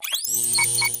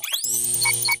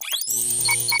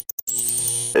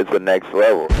It's the next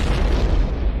level.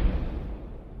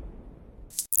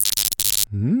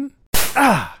 Hmm?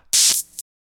 Ah!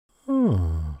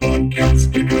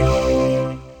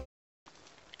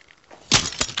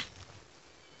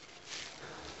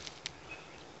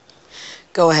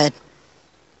 Go ahead.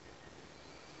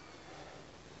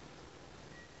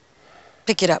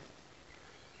 Pick it up.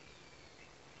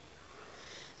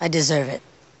 I deserve it.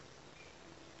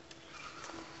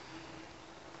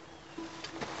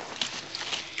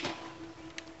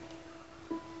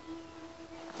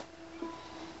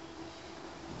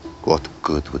 What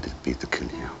good would it be to kill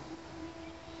you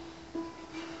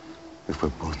if we're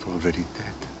both already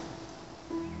dead?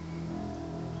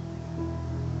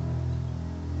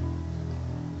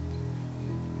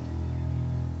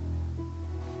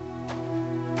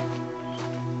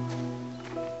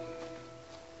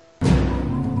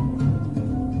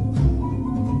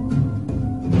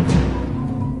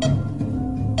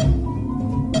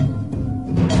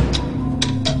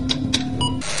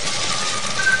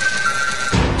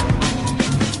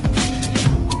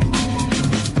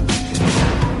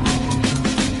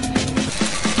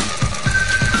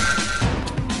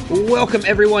 Welcome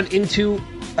everyone into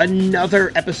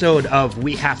another episode of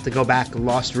We Have to Go Back,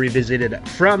 Lost Revisited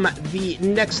from the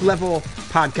Next Level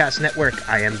Podcast Network.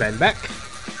 I am Ben Beck.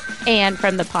 And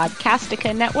from the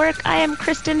Podcastica Network, I am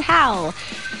Kristen Howell.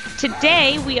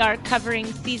 Today we are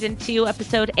covering Season 2,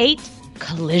 Episode 8,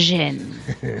 Collision.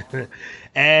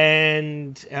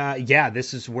 And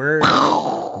this is where...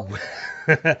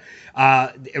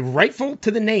 rightful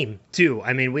to the name, too.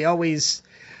 I mean, we always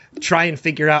try and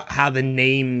figure out how the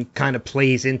name kind of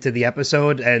plays into the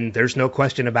episode, and there's no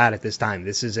question about it this time.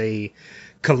 This is a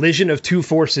collision of two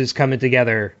forces coming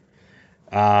together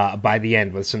by the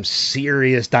end with some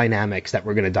serious dynamics that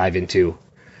we're going to dive into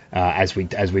as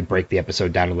we break the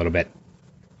episode down a little bit.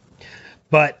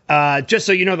 But just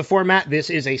so you know the format, this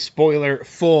is a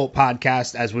spoiler-full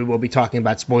podcast, as we will be talking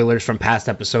about spoilers from past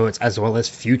episodes as well as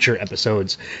future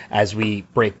episodes as we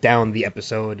break down the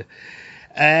episode.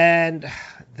 And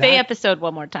say episode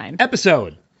one more time.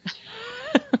 Episode.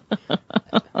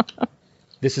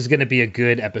 This is going to be a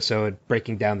good episode,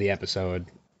 breaking down the episode.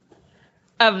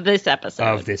 Of this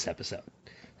episode.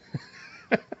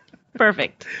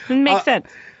 Perfect. Makes sense.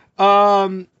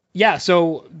 Yeah,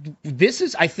 so this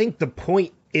is, I think, the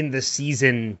point in the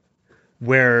season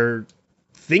where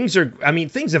things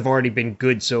have already been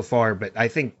good so far, but I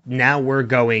think now we're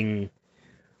going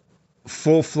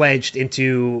full-fledged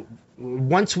into...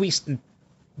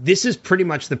 This is pretty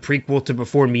much the prequel to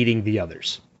Before Meeting the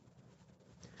Others.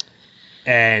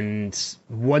 And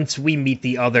once we meet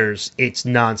the others, it's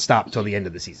nonstop till the end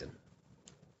of the season.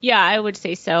 Yeah, I would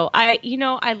say so.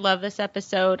 I love this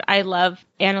episode. I love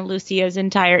Ana Lucia's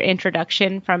entire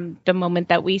introduction from the moment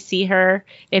that we see her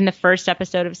in the first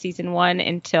episode of season 1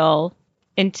 until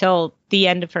the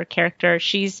end of her character.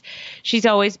 She's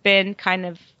always been kind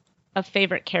of a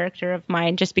favorite character of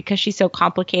mine just because she's so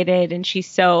complicated and she's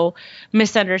so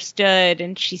misunderstood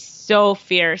and she's so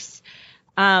fierce.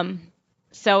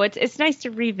 So it's nice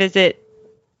to revisit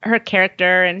her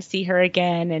character and see her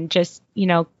again and just,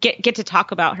 get to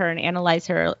talk about her and analyze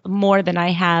her more than I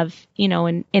have,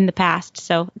 in the past.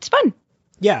 So it's fun.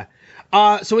 Yeah.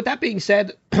 So with that being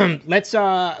said, let's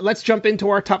jump into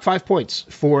our top 5 points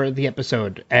for the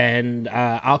episode, and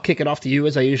I'll kick it off to you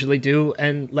as I usually do,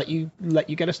 and let you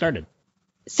get us started.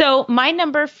 So my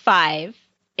number 5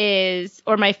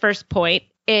 my first point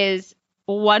is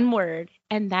one word,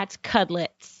 and that's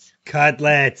cutlets.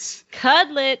 Cutlets.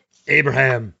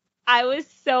 Abraham. I was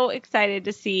so excited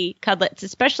to see Cutlets,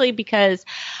 especially because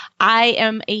I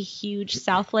am a huge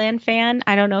Southland fan.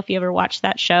 I don't know if you ever watched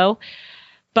that show,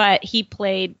 but he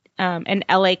played an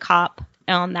LA cop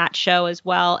on that show as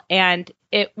well. And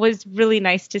it was really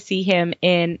nice to see him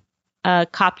in a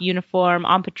cop uniform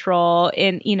on patrol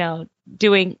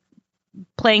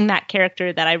playing that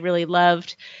character that I really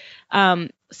loved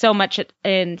so much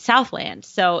in Southland.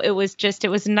 So it was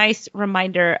a nice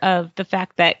reminder of the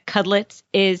fact that Cutlets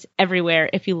is everywhere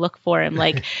if you look for him.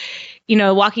 Like,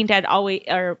 Walking Dead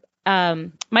Michael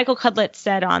Cudlitz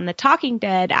said on The Talking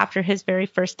Dead after his very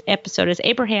first episode as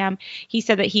Abraham, he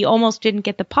said that he almost didn't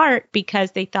get the part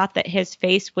because they thought that his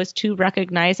face was too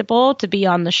recognizable to be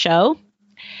on the show.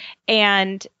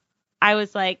 And I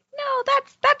was like, no,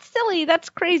 that's silly. That's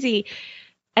crazy.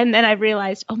 And then I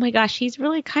realized, oh my gosh, he's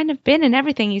really kind of been in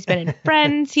everything. He's been in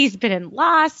Friends. He's been in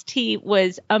Lost. He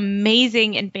was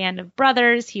amazing in Band of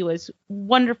Brothers. He was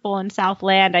wonderful in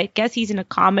Southland. I guess he's in a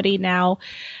comedy now.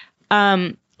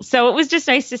 So it was just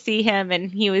nice to see him.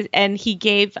 And he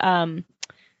gave,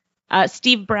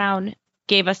 Steve Brown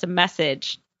gave us a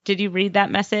message. Did you read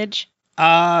that message?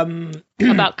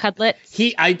 About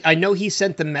Cudlets? I know he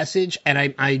sent the message,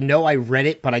 and I know I read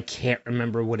it, but I can't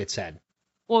remember what it said.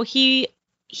 Well, he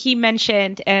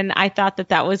mentioned, and I thought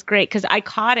that was great because I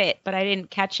caught it, but I didn't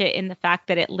catch it in the fact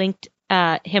that it linked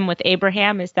him with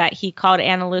Abraham, is that he called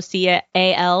Ana Lucia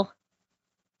A.L.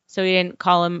 So he didn't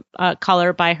call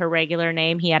her by her regular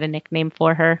name. He had a nickname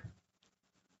for her.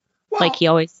 Well, like he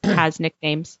always has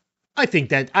nicknames. I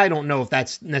don't know if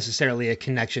that's necessarily a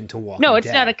connection to Walking No, it's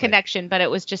Dead, not a but- connection, but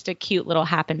it was just a cute little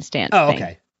happenstance Oh, thing.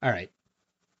 okay. All right.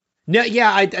 No,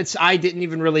 yeah, I didn't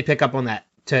even really pick up on that,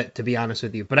 to be honest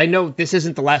with you. But I know this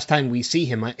isn't the last time we see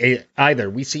him either.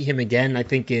 We see him again, I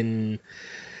think, in,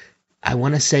 I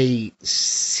want to say,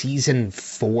 season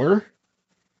 4.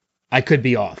 I could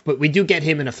be off, but we do get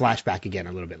him in a flashback again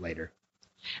a little bit later.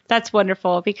 That's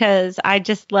wonderful because I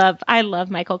love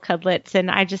Michael Cudlitz, and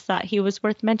I just thought he was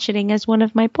worth mentioning as one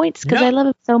of my points because No. I love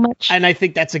him so much. And I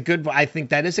think I think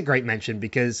that is a great mention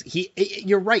because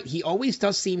you're right. He always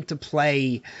does seem to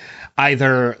play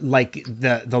either like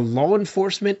the law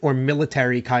enforcement or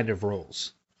military kind of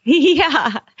roles.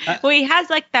 Yeah. Well, he has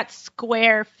like that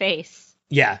square face.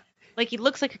 Yeah. Like he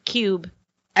looks like a cube.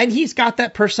 And he's got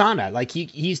that persona. Like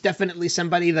he's definitely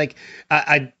somebody like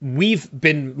we've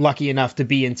been lucky enough to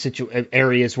be in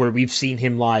areas where we've seen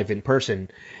him live in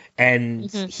person. And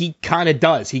he kind of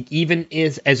does. He even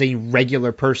is as a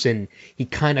regular person, he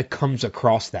kind of comes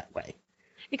across that way.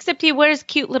 Except he wears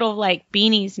cute little like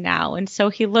beanies now, and so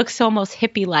he looks almost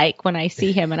hippie like when I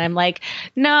see him, and I'm like,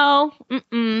 no,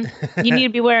 you need to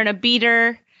be wearing a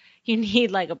beater. You need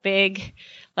like a big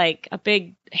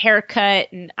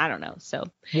haircut, and I don't know. So,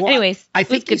 Well, anyways, I it was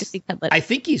think good to see Cudlitz. I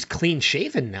think he's clean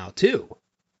shaven now too.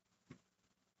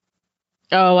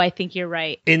 Oh, I think you're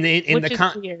right. In Which the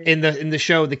is weird. in the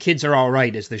show, The Kids Are All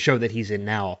Right is the show that he's in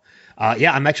now.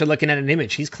 Yeah, I'm actually looking at an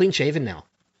image. He's clean shaven now.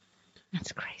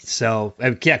 That's crazy. So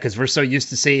yeah, because we're so used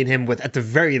to seeing him with at the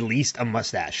very least a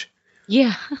mustache.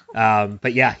 Yeah.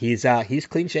 But yeah, he's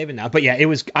clean shaven now. But yeah,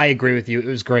 I agree with you. It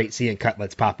was great seeing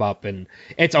Cutlets pop up, and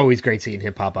it's always great seeing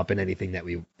him pop up in anything that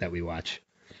we watch.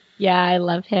 Yeah, I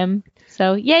love him.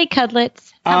 So yay,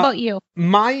 Cudlets. How about you?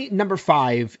 My number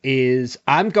 5 is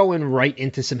I'm going right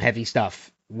into some heavy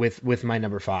stuff with my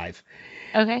number 5.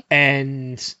 Okay.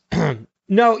 And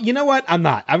no, you know what? I'm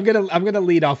not. I'm gonna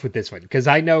lead off with this one because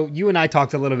I know you and I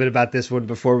talked a little bit about this one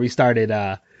before we started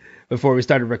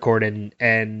recording,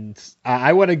 and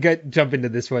I want to jump into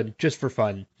this one just for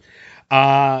fun.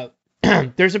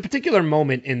 There's a particular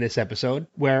moment in this episode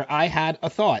where I had a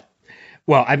thought.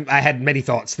 Well, I had many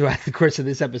thoughts throughout the course of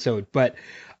this episode, but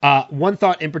one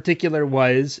thought in particular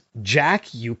was,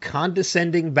 Jack, you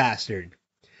condescending bastard.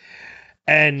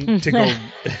 And to go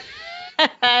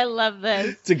I love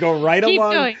this. to go right Keep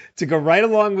along going. to go right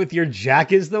along with your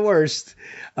Jack is the worst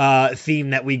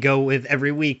theme that we go with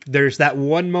every week. There's that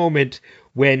one moment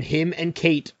when him and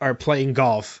Kate are playing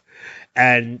golf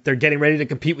and they're getting ready to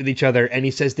compete with each other, and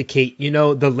he says to Kate, you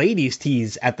know, the ladies'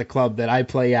 tees at the club that I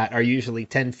play at are usually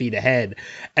 10 feet ahead.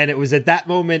 And it was at that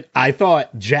moment I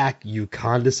thought, Jack, you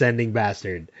condescending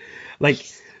bastard. Like,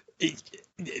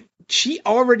 she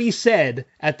already said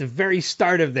at the very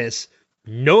start of this,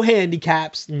 no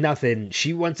handicaps, nothing.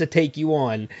 She wants to take you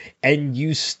on, and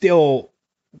you still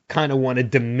kind of want to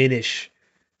diminish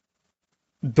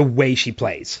the way she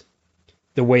plays,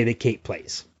 the way that Kate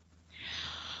plays.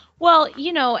 Well,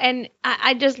 you know, and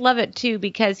I just love it too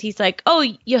because he's like, "Oh,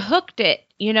 you hooked it,"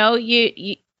 you know,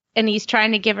 you and he's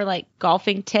trying to give her like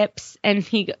golfing tips, and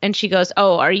she goes,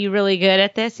 "Oh, are you really good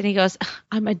at this?" And he goes,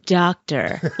 "I'm a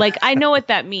doctor." Like, I know what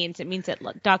that means. It means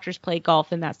that doctors play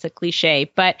golf, and that's the cliche.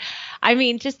 But I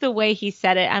mean, just the way he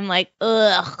said it, I'm like,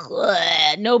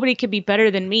 ugh, nobody could be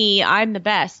better than me. I'm the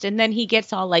best. And then he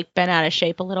gets all like bent out of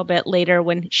shape a little bit later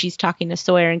when she's talking to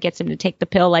Sawyer and gets him to take the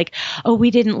pill. Like, "Oh, we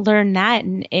didn't learn that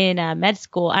in med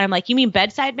school." And I'm like, "You mean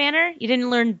bedside manner? You didn't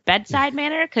learn bedside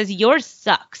manner? Because yours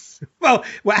sucks." Well,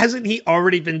 hasn't he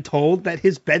already been told that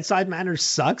his bedside manner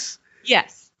sucks?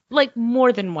 Yes. Like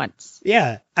more than once.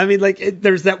 Yeah. I mean, like,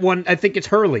 there's that one, I think it's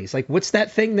Hurley's. Like, what's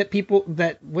that thing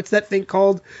what's that thing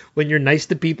called when you're nice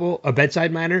to people? A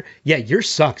bedside manner? Yeah, yours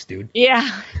sucks, dude.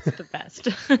 Yeah. It's the best.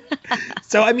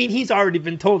 So, I mean, he's already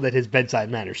been told that his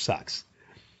bedside manner sucks.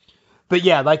 But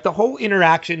yeah, like the whole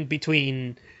interaction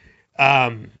between,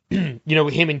 you know,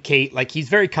 him and Kate, like he's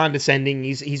very condescending.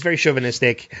 He's very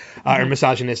chauvinistic or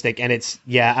misogynistic. And it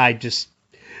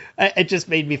just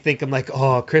made me think, I'm like,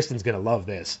 oh, Kristen's going to love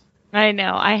this. I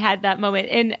know. I had that moment.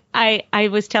 And I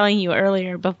was telling you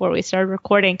earlier before we started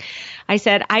recording, I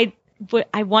said,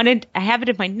 I have it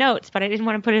in my notes, but I didn't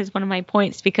want to put it as one of my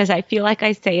points because I feel like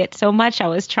I say it so much. I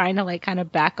was trying to like kind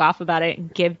of back off about it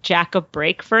and give Jack a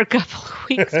break for a couple of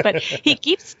weeks, but he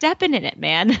keeps stepping in it,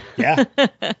 man. Yeah.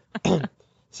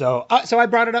 So I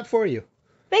brought it up for you.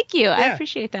 Thank you. I Yeah.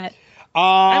 appreciate that.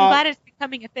 I'm glad it's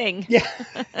becoming a thing. Yeah.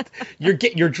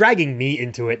 You're dragging me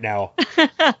into it now.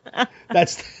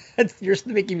 That's you're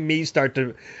making me start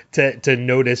to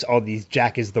notice all these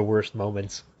Jack is the worst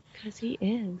moments. Because he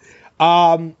is.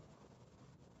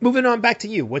 Moving on back to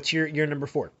you. What's your number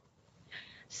 4?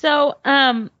 So,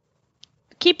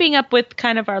 keeping up with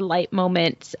kind of our light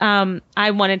moments,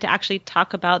 I wanted to actually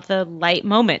talk about the light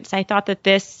moments. I thought that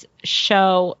this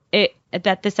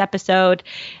episode,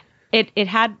 it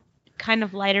had kind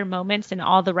of lighter moments in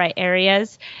all the right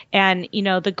areas. And,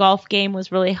 the golf game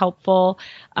was really helpful.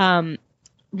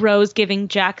 Rose giving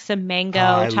Jack some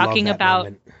mango, talking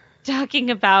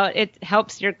about it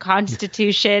helps your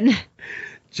constitution.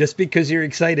 Just because you're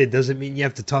excited doesn't mean you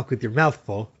have to talk with your mouth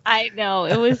full. I know.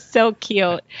 It was so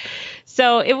cute.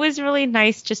 So it was really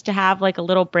nice just to have like a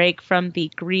little break from the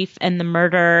grief and the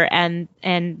murder and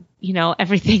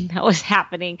everything that was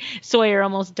happening. Sawyer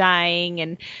almost dying.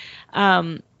 And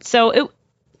so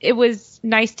it was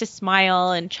nice to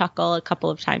smile and chuckle a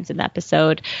couple of times in the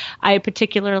episode. I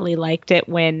particularly liked it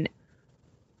when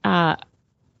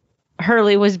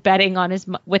Hurley was betting on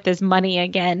with his money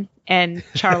again, and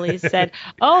Charlie said,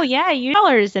 "Oh yeah,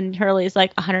 $. And Hurley's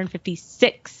like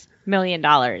 $156 million.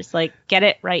 Like, get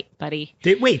it right, buddy."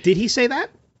 Did he say that?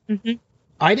 Mm-hmm.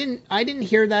 I didn't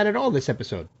hear that at all this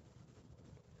episode.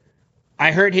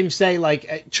 I heard him say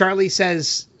Charlie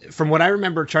says, from what I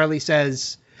remember, Charlie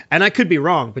says, and I could be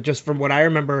wrong, but just from what I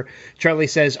remember, Charlie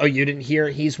says, "Oh, you didn't hear?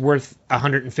 He's worth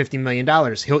 $150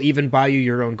 million. He'll even buy you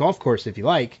your own golf course if you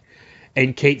like."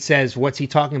 And Kate says, "What's he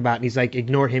talking about?" And he's like,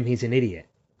 "Ignore him. He's an idiot."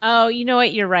 Oh, you know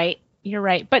what? You're right. You're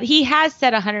right. But he has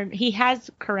said 100. He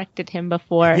has corrected him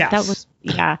before. Yes. That was,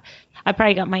 yeah. I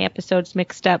probably got my episodes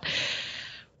mixed up.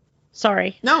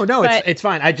 Sorry. No, it's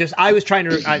fine. I was trying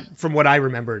to, from what I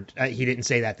remembered, he didn't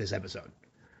say that this episode.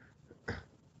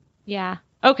 Yeah.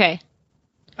 Okay.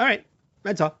 All right.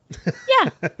 That's all. Yeah.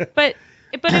 But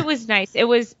it was nice. It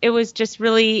was just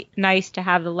really nice to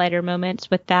have the lighter moments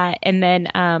with that. And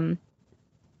then,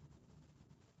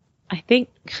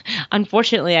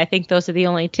 unfortunately, I think those are the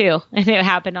only two, and it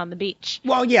happened on the beach.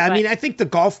 Well, yeah, I mean, I think the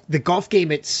golf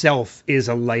game itself is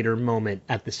a lighter moment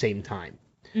at the same time.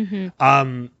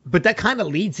 Mm-hmm. But that kind of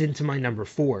leads into my number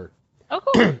 4. Oh,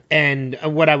 cool. And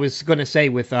what I was going to say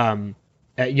with, going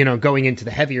into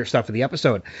the heavier stuff of the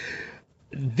episode,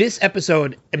 this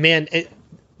episode, man,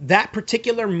 that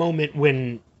particular moment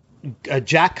when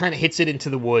Jack kind of hits it into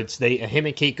the woods, him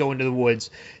and Kate go into the woods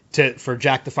for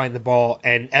Jack to find the ball,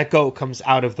 and Echo comes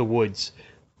out of the woods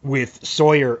with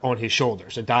Sawyer on his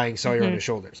shoulders, a dying Sawyer on his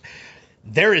shoulders.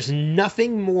 There is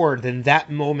nothing more than that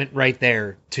moment right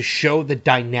there to show the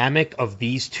dynamic of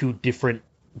these two different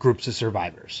groups of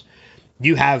survivors.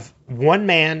 You have one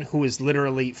man who is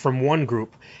literally from one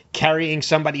group carrying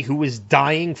somebody who is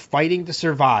dying, fighting to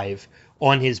survive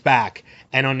on his back.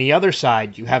 And on the other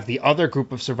side, you have the other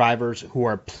group of survivors who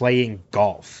are playing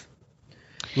golf.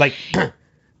 Like,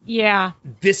 yeah,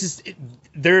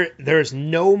 there's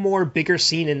no more bigger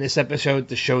scene in this episode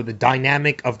to show the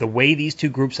dynamic of the way these two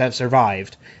groups have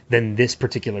survived than this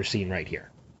particular scene right here.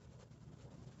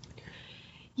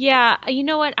 Yeah, you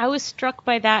know what? I was struck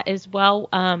by that as well.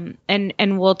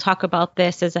 And we'll talk about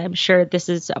this, as I'm sure this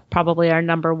is probably our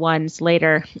number ones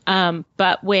later.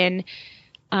 But when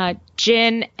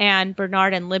Jin and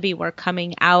Bernard and Libby were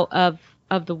coming out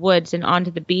of the woods and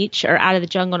onto the beach, or out of the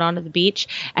jungle and onto the beach,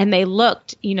 and they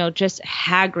looked, just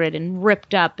haggard and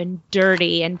ripped up and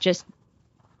dirty and just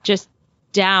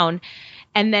down.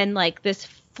 And then like this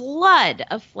flood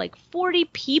of like 40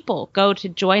 people go to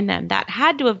join them. That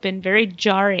had to have been very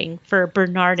jarring for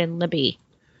Bernard and Libby,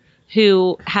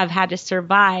 who have had to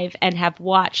survive and have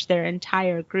watched their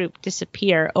entire group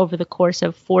disappear over the course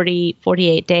of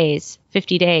 48 days,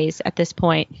 50 days at this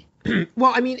point.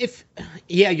 Well, I mean,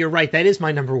 you're right. That is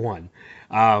my number 1.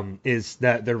 Is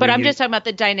that the? But I'm just talking about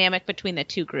the dynamic between the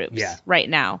two groups right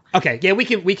now. Okay, yeah, we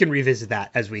can revisit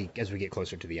that as we get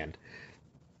closer to the end.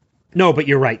 No, but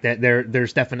you're right that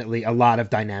there's definitely a lot of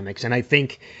dynamics, and I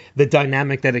think the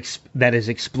dynamic that is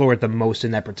explored the most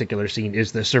in that particular scene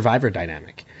is the survivor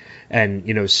dynamic,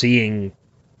 and seeing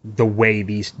the way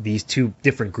these two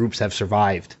different groups have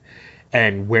survived,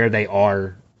 and where they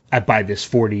are by this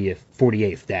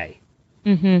 48th day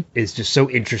is just so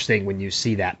interesting when you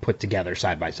see that put together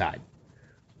side by side.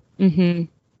 Mm-hmm.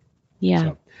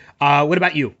 Yeah. So, what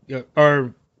about you?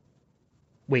 Or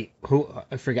wait, who?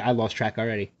 I forget. I lost track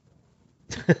already.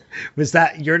 Was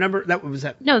that your number?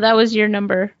 No, that was your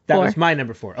number That 4. was my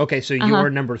number 4. Okay, so your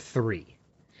number 3.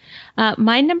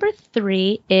 My number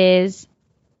 3 is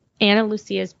Ana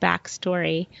Lucia's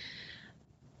backstory.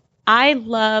 I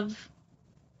love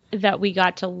that we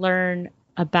got to learn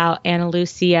about Ana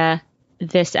Lucia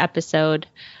this episode.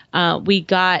 We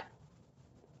got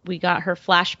her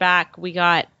flashback. We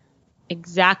got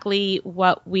exactly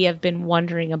what we have been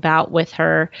wondering about with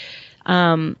her,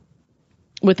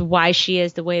 with why she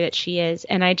is the way that she is.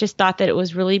 And I just thought that it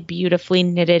was really beautifully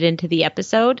knitted into the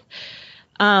episode.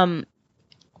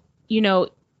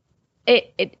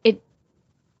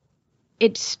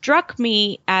 It struck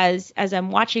me as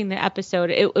I'm watching the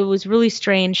episode, it was really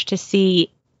strange to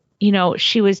see,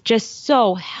 she was just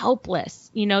so helpless.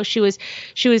 She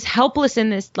was helpless in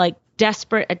this like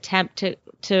desperate attempt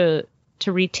to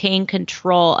retain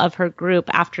control of her group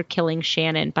after killing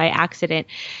Shannon by accident.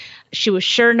 She was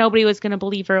sure nobody was going to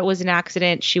believe her it was an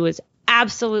accident. She was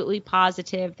absolutely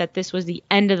positive that this was the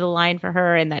end of the line for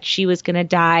her and that she was going to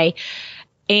die.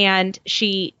 And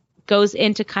she goes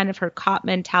into kind of her cop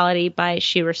mentality by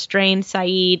she restrains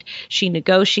Sayid. She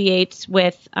negotiates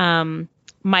with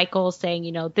Michael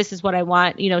saying, this is what I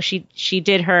want. She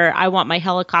did her I want my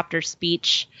helicopter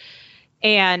speech.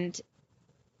 And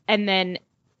then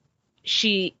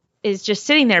she is just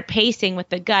sitting there pacing with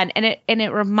the gun. And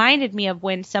it reminded me of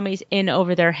when somebody's in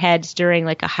over their heads during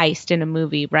like a heist in a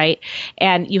movie, right?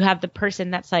 And you have the person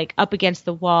that's like up against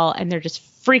the wall and they're just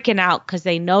freaking out because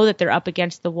they know that they're up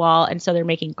against the wall. And so they're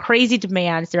making crazy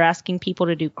demands. They're asking people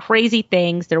to do crazy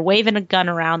things. They're waving a gun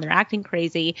around. They're acting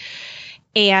crazy.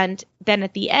 And then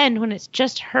at the end, when it's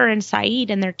just her and Sayid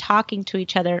and they're talking to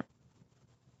each other,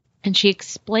 and she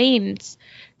explains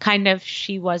kind of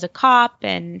she was a cop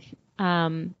and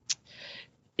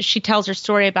she tells her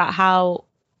story about how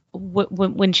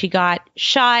when she got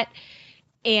shot,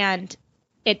 and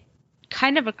it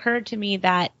kind of occurred to me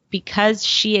that because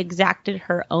she exacted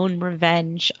her own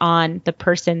revenge on the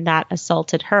person that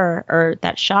assaulted her or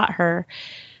that shot her,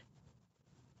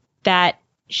 that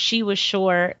she was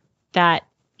sure that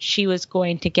she was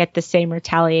going to get the same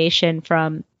retaliation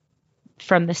from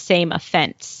the same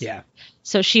offense. Yeah.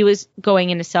 So she was going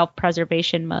into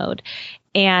self-preservation mode.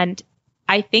 And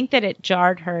I think that it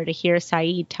jarred her to hear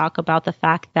Sayid talk about the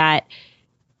fact that,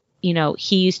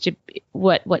 he used to,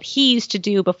 what he used to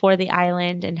do before the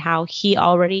island and how he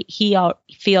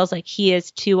feels like he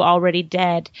is too already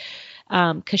dead.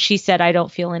 Cause she said, I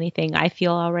don't feel anything. I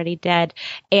feel already dead.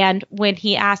 And when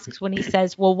he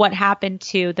says, well, what happened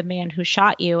to the man who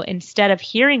shot you? Instead of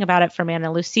hearing about it from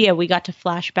Ana Lucia, we got to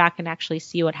flash back and actually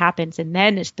see what happens. And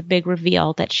then it's the big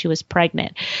reveal that she was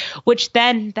pregnant, which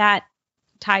then that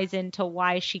ties into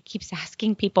why she keeps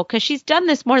asking people, because she's done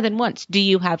this more than once. Do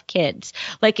you have kids?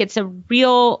 Like, it's a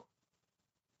real,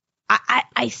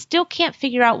 I still can't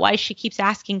figure out why she keeps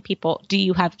asking people, do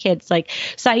you have kids? Like,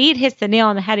 Sayid hits the nail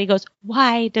on the head. He goes,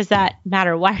 why does that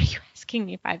matter? Why are you asking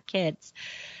me if I have kids?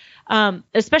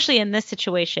 Especially in this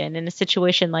situation, in a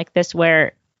situation like this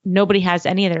where nobody has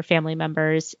any of their family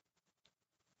members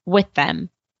with them.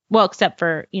 Well, except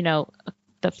for,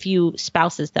 the few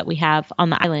spouses that we have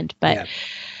on the island. But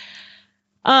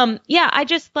I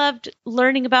just loved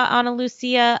learning about Ana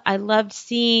Lucia. I loved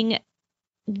seeing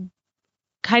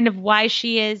kind of why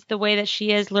she is the way that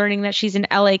she is, learning that she's an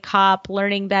LA cop,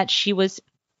 learning that she was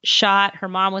shot. Her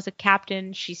mom was a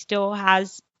captain. She still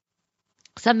has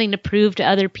something to prove to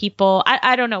other people.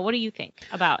 I don't know. What do you think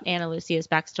about Ana Lucia's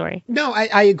backstory? No,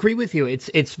 I agree with you.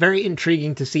 It's very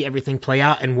intriguing to see everything play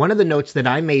out. And one of the notes that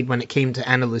I made when it came to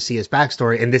Ana Lucia's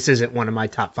backstory, and this isn't one of my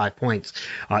top 5 points,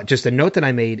 just a note that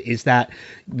I made is that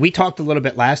we talked a little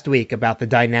bit last week about the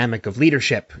dynamic of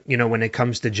leadership, when it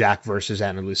comes to Jack versus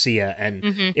Ana Lucia and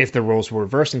if the roles were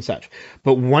reversed and such.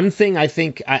 But one thing I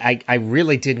think I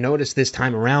really did notice this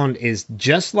time around is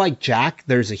just like Jack,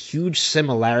 there's a huge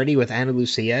similarity with Ana Lucia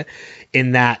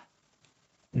in that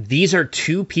these are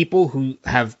two people who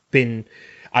have been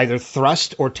either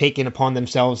thrust or taken upon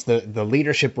themselves the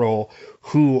leadership role,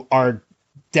 who are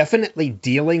definitely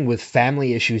dealing with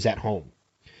family issues at home.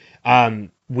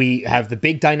 We have the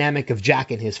big dynamic of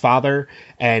Jack and his father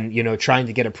and, trying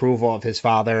to get approval of his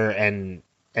father and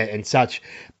such.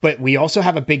 But we also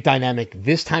have a big dynamic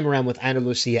this time around with Ana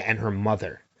Lucia and her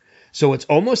mother. So it's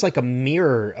almost like a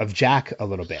mirror of Jack a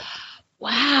little bit.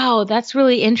 Wow, that's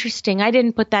really interesting. I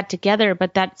didn't put that together,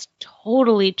 but that's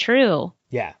totally true.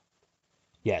 Yeah.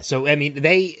 Yeah. So, I mean,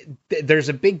 there's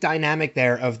a big dynamic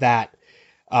there of that,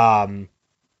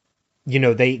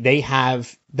 they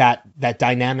have that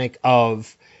dynamic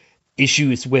of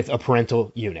issues with a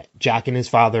parental unit, Jack and his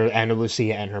father, Ana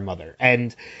Lucia and her mother.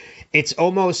 And it's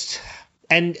almost,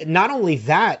 And not only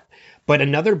that, but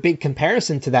another big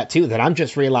comparison to that too, that I'm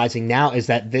just realizing now, is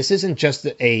that this isn't just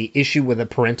a issue with a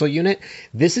parental unit.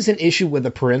 This is an issue with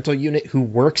a parental unit who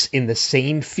works in the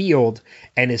same field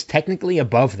and is technically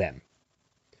above them.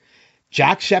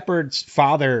 Jack Shephard's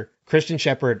father, Christian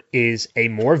Shephard, is a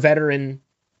more veteran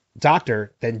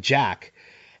doctor than Jack.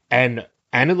 And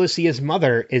Ana Lucia's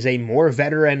mother is a more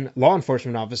veteran law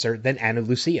enforcement officer than Ana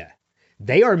Lucia.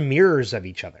 They are mirrors of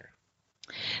each other.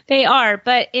 They are,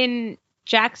 but in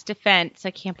Jack's defense,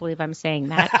 I can't believe I'm saying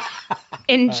that.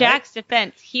 In Jack's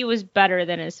defense, he was better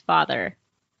than his father.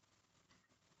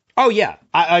 Oh yeah,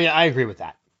 I agree with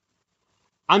that.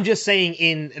 I'm just saying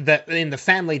in the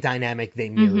family dynamic, they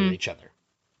mirror each other.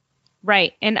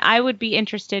 Right, and I would be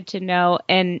interested to know,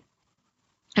 and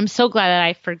I'm so glad that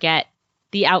I forget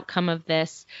the outcome of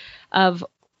this, of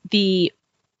the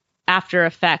after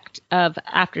effect of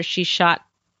after she shot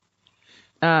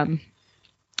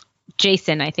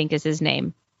Jason, I think is his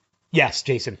name. Yes,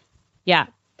 Jason. Yeah.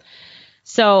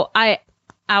 So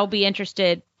I'll be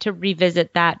interested to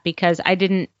revisit that, because I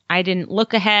didn't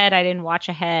look ahead, I didn't watch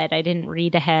ahead, I didn't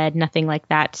read ahead, nothing like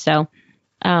that. So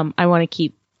I want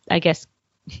to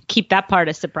keep that part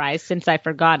a surprise, since I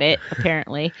forgot it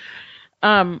apparently.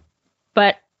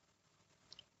 But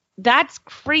that's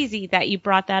crazy that you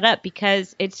brought that up,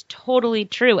 because it's totally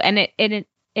true, and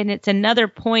it's another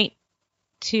point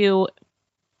to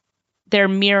their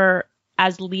mirror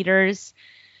as leaders,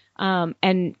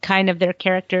 and kind of their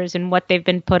characters and what they've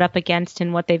been put up against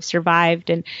and what they've survived.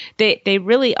 And they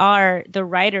really are, the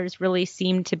writers really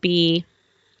seem to be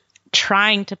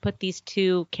trying to put these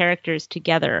two characters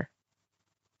together.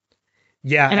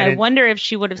 Yeah. And I wonder if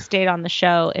she would have stayed on the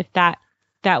show, if that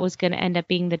was going to end up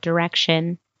being the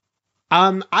direction.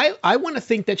 I want to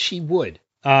think that she would,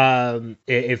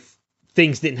 if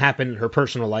things didn't happen in her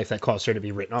personal life that caused her to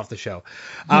be written off the show.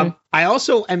 I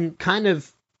also am kind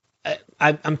of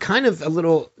a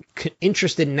little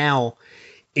interested now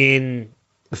in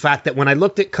the fact that when I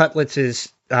looked at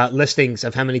Cutlett's listings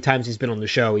of how many times he's been on the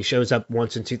show, he shows up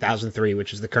once in 2003,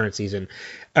 which is the current season,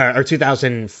 or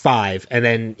 2005, and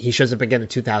then he shows up again in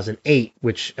 2008,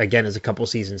 which again is a couple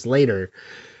seasons later.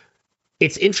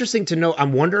 It's interesting to know.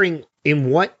 I'm wondering in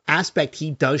what aspect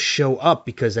he does show up,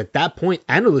 because at that point,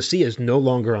 Ana Lucia is no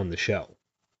longer on the show.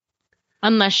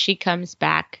 Unless she comes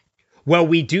back. Well,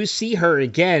 we do see her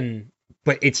again,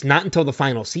 but it's not until the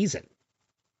final season.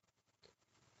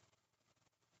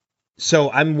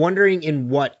 So I'm wondering in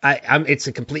what it's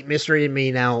a complete mystery to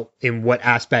me now in what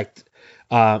aspect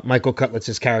Michael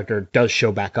Cutlett's character does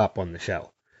show back up on the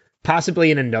show. Possibly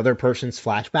in another person's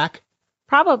flashback.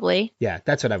 Probably. Yeah,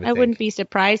 that's what I would think. I wouldn't be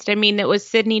surprised. I mean, it was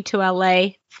Sydney to LA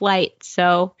flight,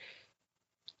 so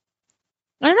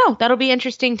I don't know. That'll be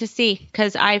interesting to see,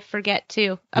 because I forget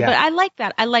too. Yeah. But I like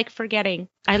that. I like forgetting.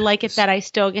 I like it that I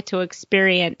still get to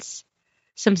experience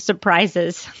some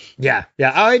surprises. Yeah,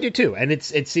 I do too. And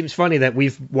it seems funny that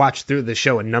we've watched through the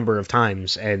show a number of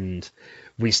times and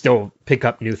we still pick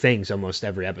up new things almost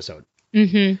every episode.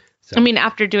 Mm-hmm. So. I mean,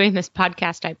 after doing this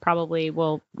podcast, I probably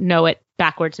will know it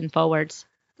backwards and forwards.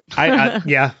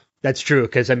 Yeah, that's true.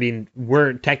 Because I mean,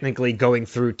 we're technically going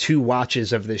through 2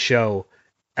 watches of the show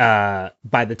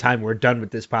by the time we're done with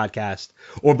this podcast,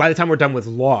 or by the time we're done with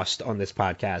Lost on this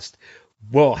podcast,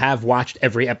 we'll have watched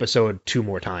every episode 2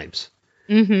 more times.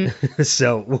 Mm-hmm.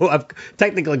 So we'll have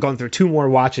technically gone through 2 more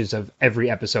watches of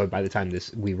every episode by the time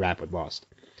we wrap with Lost.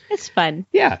 It's fun.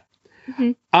 Yeah.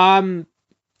 Mm-hmm.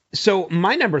 So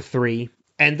my number 3,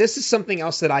 and this is something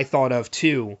else that I thought of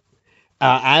too,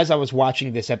 as I was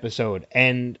watching this episode,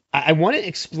 and I want to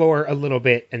explore a little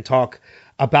bit and talk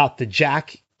about the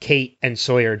Jack, Kate, and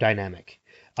Sawyer dynamic,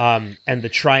 and the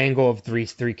triangle of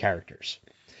these 3 characters.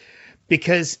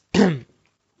 Because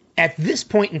at this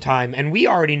point in time, and we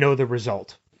already know the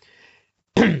result,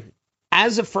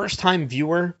 as a first-time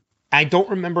viewer, I don't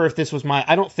remember if this was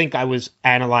I don't think I was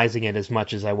analyzing it as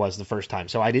much as I was the first time,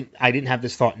 so I didn't have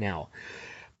this thought now.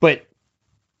 But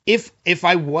if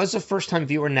I was a first-time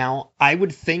viewer now, I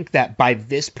would think that by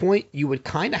this point, you would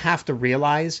kind of have to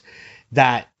realize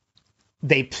that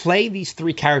they play these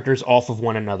 3 characters off of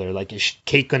one another. Like, is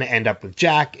Kate going to end up with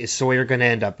Jack? Is Sawyer going to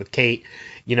end up with Kate?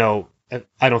 You know,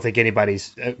 I don't think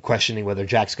anybody's questioning whether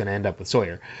Jack's going to end up with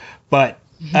Sawyer. But,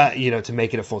 to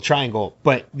make it a full triangle.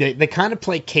 But they kind of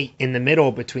play Kate in the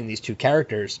middle between these 2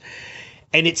 characters.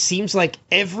 And it seems like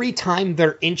every time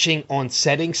they're inching on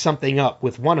setting something up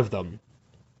with one of them,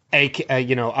 a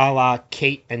la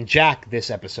Kate and Jack this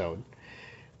episode,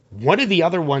 one of the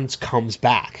other ones comes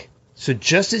back. So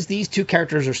just as these 2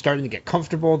 characters are starting to get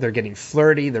comfortable, they're getting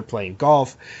flirty, they're playing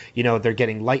golf, they're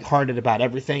getting lighthearted about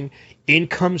everything, in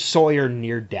comes Sawyer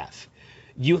near death.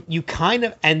 you kind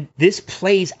of, and this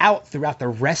plays out throughout the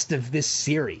rest of this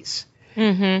series.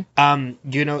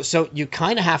 So you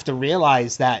kind of have to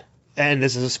realize that, and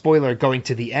this is a spoiler going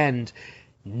to the end,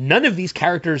 none of these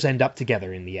characters end up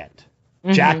together in the end.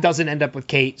 Jack doesn't end up with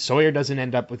Kate. Sawyer doesn't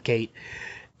end up with Kate.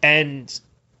 And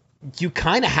you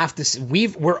kind of have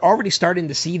to, we're already starting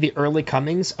to see the early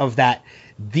comings of that.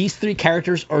 These three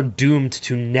characters are doomed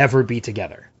to never be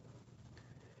together.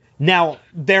 Now,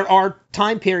 there are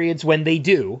time periods when they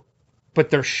do,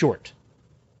 but they're short.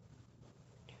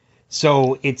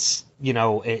 So it's,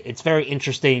 it's very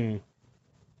interesting.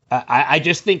 I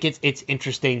just think it's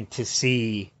interesting to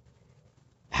see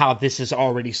how this is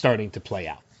already starting to play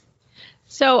out.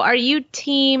 So are you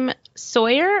team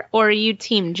Sawyer or are you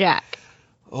team Jack?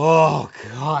 Oh,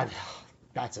 God.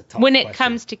 That's a tough When it question.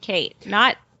 comes to Kate,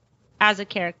 not as a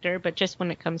character, but just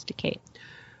when it comes to Kate.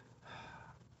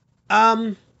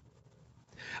 I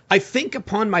think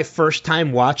upon my first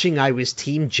time watching, I was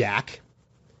team Jack.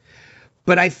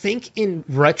 But I think in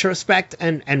retrospect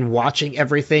and watching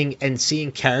everything and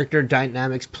seeing character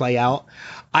dynamics play out,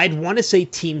 I'd want to say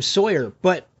team Sawyer.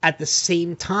 But at the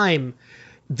same time,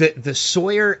 the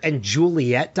Sawyer and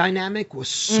Juliet dynamic was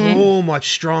so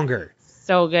much stronger.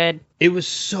 So good. It was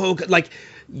so good. Like,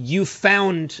 you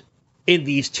found in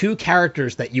these two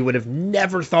characters that you would have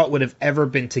never thought would have ever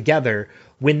been together,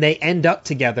 when they end up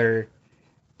together,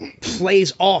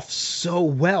 plays off so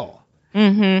well.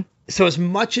 So as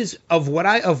much as of what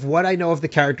I know of the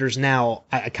characters now,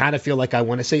 I kind of feel like I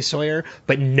want to say Sawyer,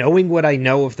 but knowing what I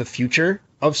know of the future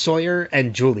of Sawyer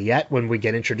and Juliet when we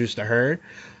get introduced to her,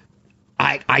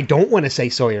 I don't want to say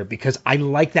Sawyer because I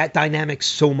like that dynamic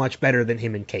so much better than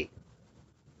him and Kate.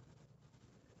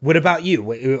 What about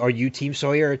you? Are you team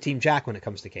Sawyer or team Jack when it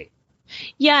comes to Kate?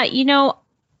 Yeah,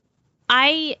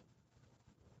 I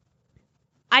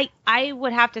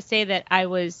would have to say that I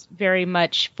was very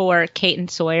much for Kate and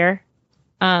Sawyer.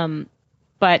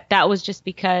 But that was just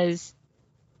because,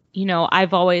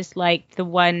 I've always liked the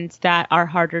ones that are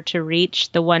harder to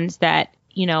reach, the ones that,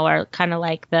 are kind of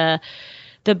like the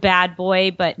bad boy,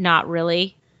 but not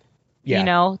really,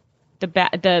 the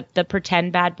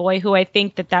pretend bad boy, who I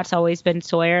think that's always been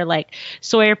Sawyer. Like,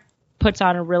 Sawyer puts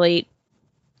on a really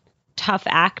tough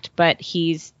act, but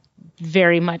he's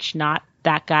very much not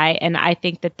that guy. And I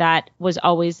think that was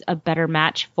always a better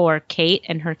match for Kate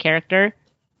and her character.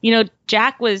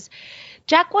 Jack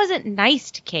wasn't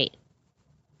nice to Kate.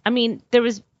 I mean,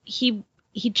 he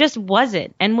just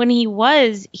wasn't. And when he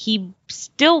was, he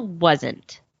still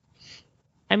wasn't.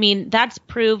 I mean, that's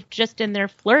proved just in their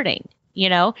flirting,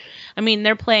 I mean,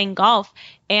 they're playing golf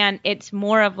and it's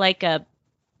more of like a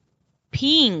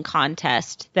peeing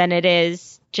contest than it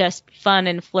is just fun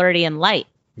and flirty and light.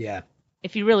 Yeah.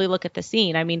 If you really look at the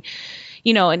scene, I mean,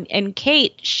 and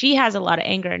Kate, she has a lot of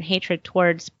anger and hatred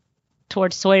towards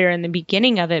Sawyer in the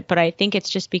beginning of it, but I think it's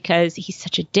just because he's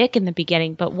such a dick in the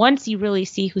beginning. But once you really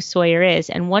see who Sawyer is,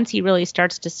 and once he really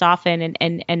starts to soften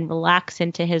and relax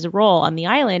into his role on the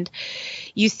island,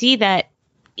 you see that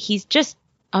he's just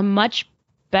a much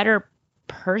better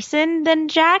person than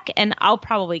Jack. And I'll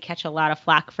probably catch a lot of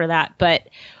flack for that, but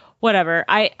whatever.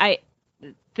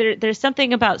 There's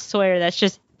something about Sawyer that's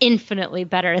just infinitely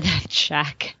better than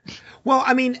Jack. Well,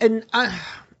 I mean, and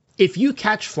if you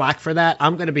catch flack for that,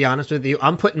 I'm going to be honest with you.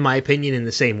 I'm putting my opinion in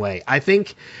the same way. I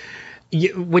think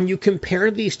when you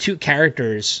compare these two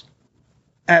characters,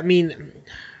 I mean,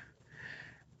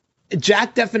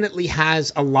 Jack definitely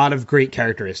has a lot of great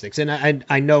characteristics, and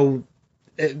I know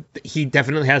he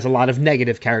definitely has a lot of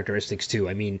negative characteristics too.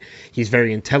 I mean, he's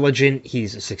very intelligent.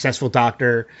 He's a successful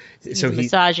doctor. He's a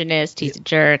misogynist. He's a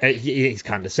jerk. He's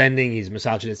condescending. He's a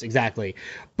misogynist. Exactly.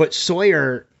 But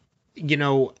Sawyer,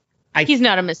 he's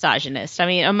not a misogynist. I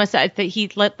mean,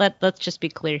 let's just be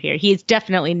clear here. He is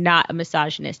definitely not a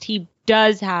misogynist. He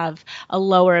does have a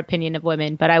lower opinion of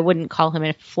women, but I wouldn't call him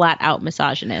a flat out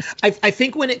misogynist. I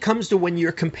think when it comes to when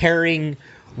you're comparing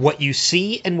what you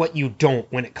see and what you don't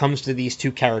when it comes to these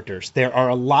two characters, there are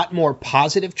a lot more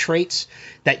positive traits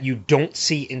that you don't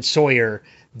see in Sawyer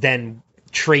than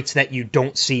traits that you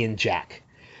don't see in Jack.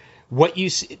 What you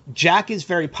see, Jack is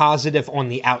very positive on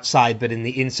the outside, but in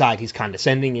the inside, he's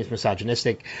condescending, he's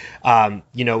misogynistic.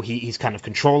 He's kind of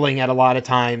controlling at a lot of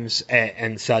times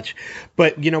and such.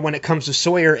 But, when it comes to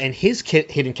Sawyer and his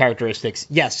hidden characteristics,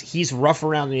 yes, he's rough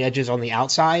around the edges on the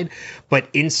outside, but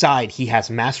inside, he has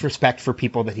mass respect for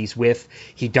people that he's with.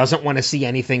 He doesn't want to see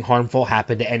anything harmful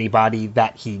happen to anybody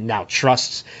that he now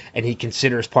trusts and he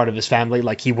considers part of his family.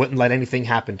 Like, he wouldn't let anything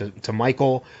happen to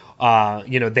Michael.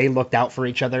 They looked out for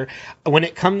each other. When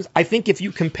it comes, I think if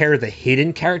you compare the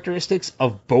hidden characteristics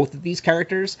of both of these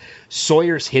characters,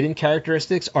 Sawyer's hidden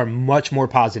characteristics are much more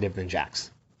positive than Jack's.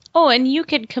 Oh, and you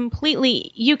can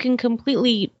completely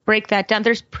break that down.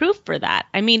 There's proof for that.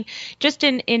 I mean, just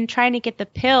in trying to get the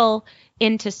pill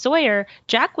into Sawyer,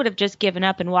 Jack would have just given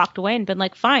up and walked away and been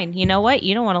like, fine, you know what?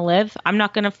 You don't want to live. I'm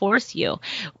not going to force you.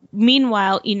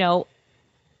 Meanwhile,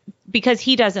 because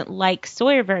he doesn't like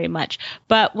Sawyer very much.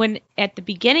 But when at the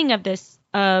beginning of this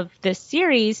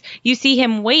series, you see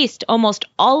him waste almost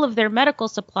all of their medical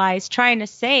supplies trying to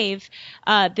save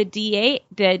the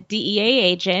DEA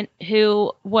agent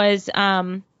who was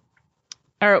the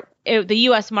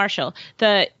U.S. Marshal,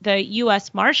 the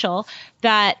U.S. Marshal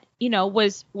that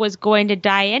was going to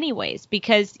die anyways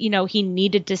because he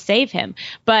needed to save him.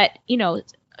 But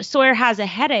Sawyer has a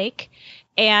headache,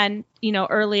 and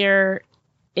earlier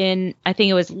in, I think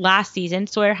it was last season,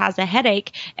 Sawyer has a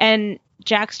headache, and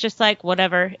Jack's just like,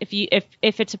 whatever. If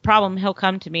it's a problem, he'll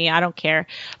come to me. I don't care.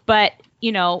 But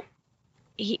he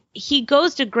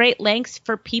goes to great lengths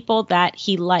for people that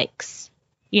he likes.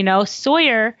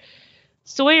 Sawyer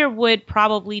would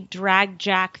probably drag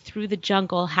Jack through the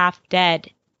jungle half dead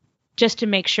just to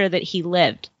make sure that he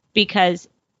lived, because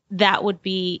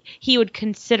he would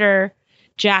consider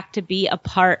Jack to be a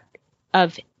part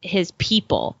of his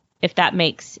people, if that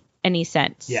makes any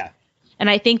sense. Yeah. And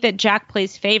I think that Jack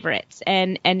plays favorites,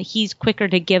 and he's quicker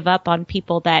to give up on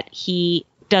people that he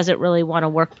doesn't really want to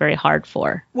work very hard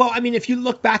for. Well, I mean, if you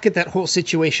look back at that whole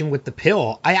situation with the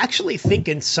pill, I actually think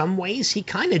in some ways he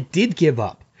kind of did give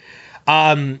up.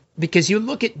 Because you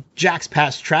look at Jack's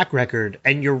past track record,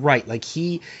 and you're right. Like,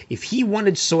 if he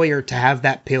wanted Sawyer to have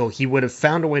that pill, he would have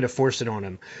found a way to force it on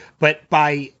him. But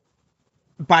by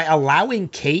allowing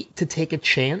Kate to take a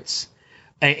chance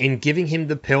and giving him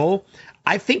the pill,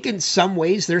 I think in some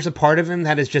ways there's a part of him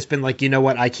that has just been like, you know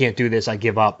what, I can't do this. I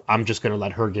give up. I'm just going to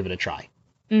let her give it a try.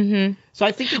 Mm-hmm. So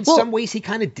I think in some ways he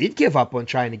kind of did give up on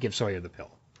trying to give Sawyer the pill.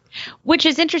 Which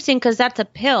is interesting because that's a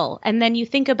pill. And then you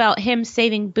think about him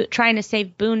trying to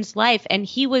save Boone's life, and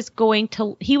he was going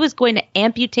to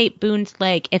amputate Boone's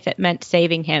leg if it meant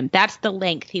saving him. That's the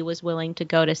length he was willing to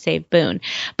go to save Boone.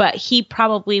 But he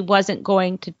probably wasn't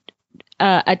going to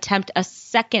attempt a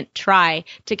second try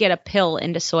to get a pill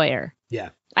into Sawyer. Yeah.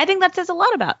 I think that says a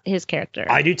lot about his character.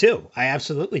 I do too. I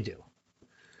absolutely do.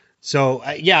 So,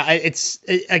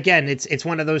 it's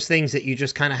one of those things that you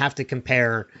just kind of have to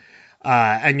compare.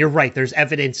 And you're right, there's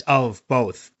evidence of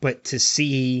both. But to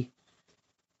see,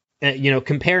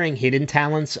 comparing hidden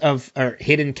talents or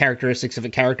hidden characteristics of a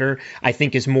character, I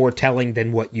think is more telling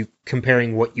than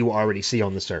comparing what you already see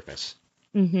on the surface.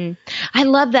 Mm-hmm. I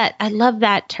love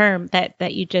that term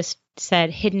that you just said,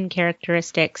 hidden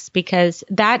characteristics, because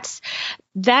that's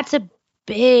a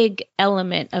big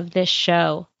element of this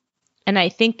show. And I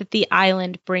think that the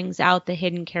island brings out the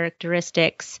hidden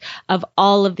characteristics of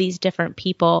all of these different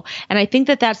people. And I think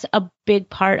that that's a big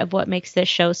part of what makes this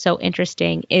show so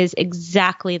interesting, is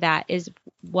exactly that, is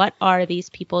what are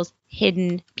these people's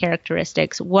hidden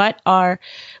characteristics? What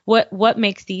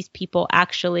makes these people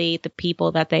actually the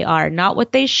people that they are? Not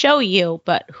what they show you,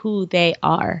 but who they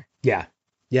are. Yeah.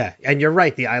 Yeah. And you're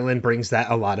right. The island brings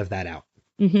a lot of that out.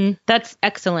 Mm-hmm. That's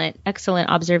excellent. Excellent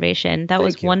observation. That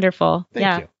was wonderful.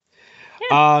 Thank you.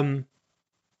 Yeah.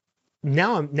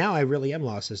 Now I really am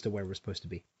lost as to where we're supposed to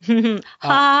be.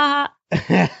 My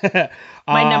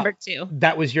number 2.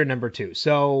 That was your number 2.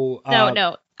 So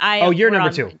no. You're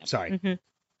number 2. Sorry. Mm-hmm.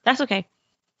 That's okay.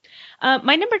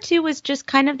 My number 2 was just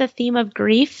kind of the theme of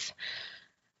grief.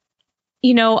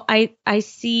 I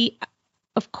see,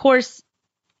 of course,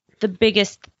 the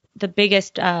biggest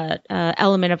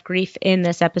element of grief in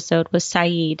this episode was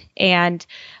Sayid, and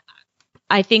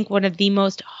I think one of the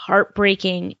most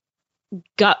heartbreaking,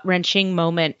 gut-wrenching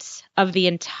moments of the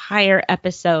entire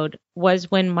episode was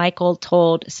when Michael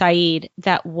told Sayid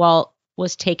that Walt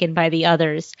was taken by the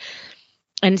others.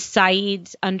 And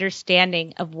Saeed's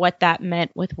understanding of what that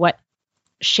meant with what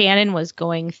Shannon was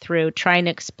going through, trying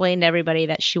to explain to everybody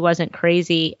that she wasn't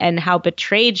crazy, and how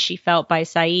betrayed she felt by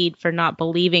Sayid for not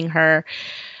believing her.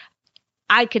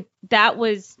 That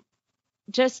was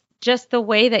just the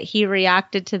way that he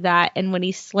reacted to that. And when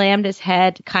he slammed his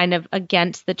head kind of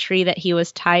against the tree that he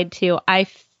was tied to, I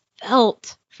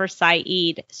felt for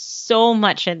Sayid so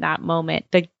much in that moment,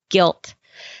 the guilt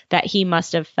that he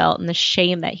must have felt and the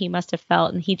shame that he must have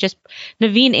felt. And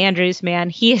Naveen Andrews, man,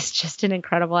 he is just an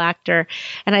incredible actor.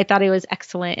 And I thought he was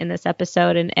excellent in this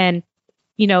episode. And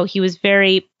he was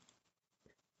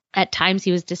at times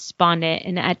he was despondent,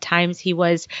 and at times he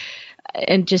was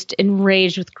and just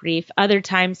enraged with grief. Other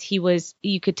times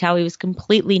you could tell he was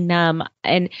completely numb,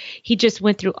 and he just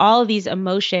went through all of these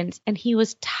emotions, and he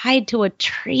was tied to a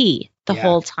tree the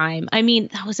whole time. I mean,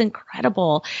 that was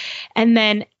incredible. And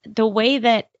then the way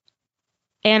that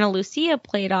Ana Lucia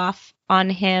played off on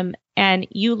him, and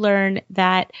you learn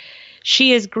that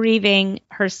she is grieving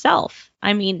herself.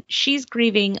 I mean, she's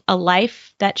grieving a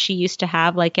life that she used to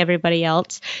have like everybody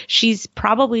else. She's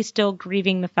probably still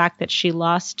grieving the fact that she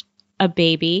lost a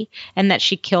baby and that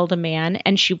she killed a man,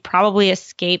 and she probably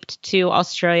escaped to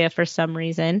Australia for some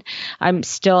reason. I'm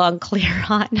still unclear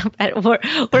on,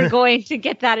 but we're going to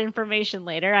get that information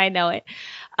later. I know it.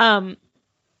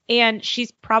 And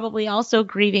she's probably also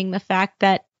grieving the fact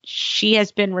that she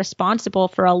has been responsible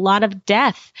for a lot of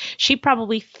death. She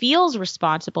probably feels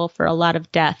responsible for a lot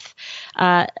of death.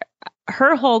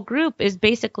 Her whole group is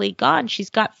basically gone. She's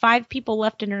got 5 people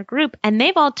left in her group, and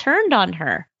they've all turned on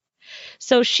her.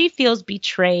 So she feels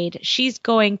betrayed. She's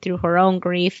going through her own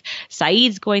grief.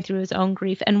 Saeed's going through his own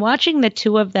grief. And watching the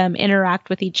two of them interact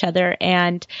with each other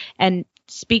and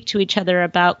speak to each other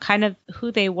about kind of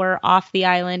who they were off the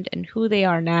island and who they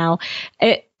are now,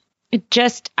 I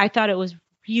thought it was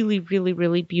really, really,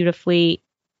 really beautifully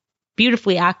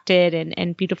acted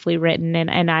and beautifully written,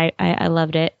 and I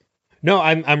loved it. No,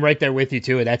 I'm right there with you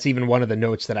too. That's even one of the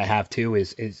notes that I have too,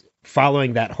 is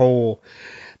following that whole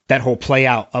play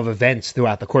out of events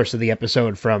throughout the course of the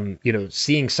episode, from,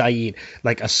 seeing Saeed,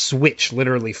 like a switch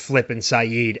literally flip in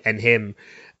Saeed, and him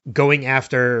going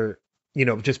after,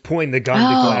 just pulling the gun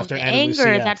to go after Ana Lucia.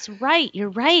 Anger, that's right. You're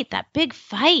right. That big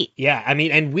fight. Yeah, I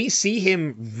mean, and we see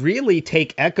him really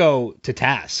take Echo to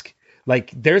task.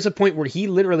 Like, there's a point where he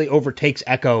literally overtakes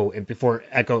Echo before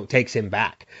Echo takes him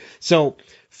back. So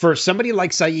for somebody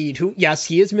like Saeed, who, yes,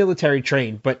 he is military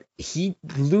trained, but he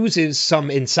loses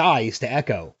some in size to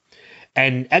Echo.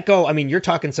 And Echo, I mean, you're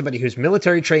talking somebody who's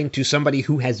military trained to somebody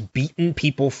who has beaten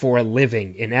people for a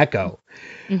living in Echo.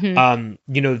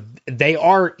 Mm-hmm. They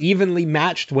are evenly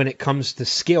matched when it comes to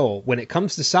skill. When it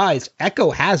comes to size, Echo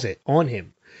has it on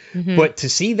him. Mm-hmm. But to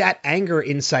see that anger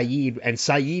in Saeed and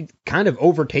Saeed kind of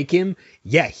overtake him,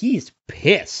 yeah, he's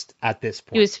pissed at this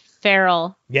point. He was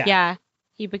feral. Yeah.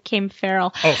 He became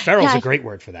feral. Oh, feral's a great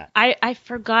word for that. I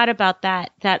forgot about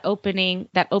that opening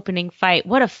fight.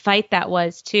 What a fight that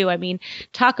was too. I mean,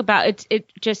 talk about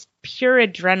it just pure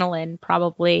adrenaline,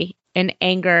 probably, and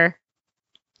anger,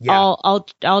 all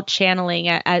channeling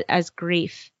as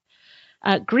grief.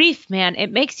 Grief, man,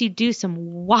 it makes you do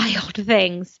some wild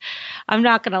things. I'm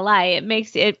not gonna lie. It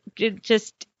makes it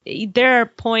just. There are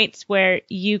points where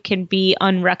you can be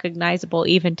unrecognizable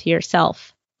even to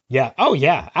yourself. Yeah. Oh,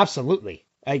 yeah. Absolutely.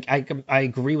 I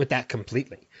agree with that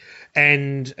completely.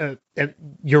 And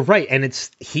you're right. And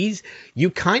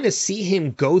you kind of see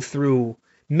him go through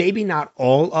maybe not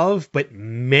all of, but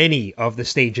many of the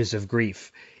stages of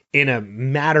grief in a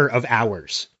matter of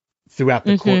hours throughout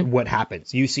the course. What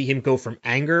happens? You see him go from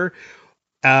anger,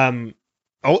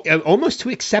 almost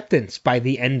to acceptance by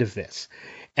the end of this.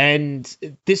 And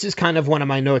this is kind of one of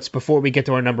my notes before we get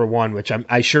to our number one, which I'm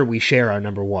sure we share our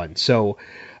number one. So,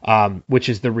 which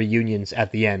is the reunions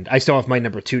at the end. I still have my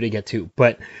number 2 to get to,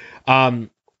 but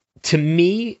to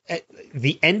me,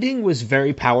 the ending was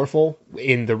very powerful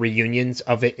in the reunions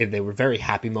of it. They were very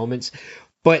happy moments.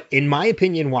 But in my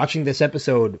opinion, watching this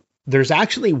episode, there's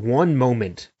actually one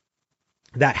moment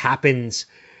that happens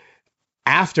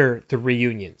after the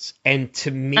reunions. And to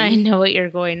me, I know what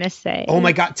you're going to say. Oh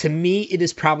my God. To me, it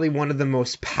is probably one of the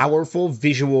most powerful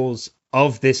visuals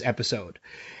of this episode.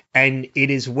 And it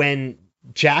is when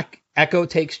Echo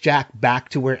takes Jack back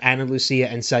to where Ana Lucia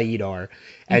and Saeed are.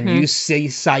 And you see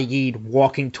Saeed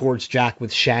walking towards Jack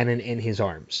with Shannon in his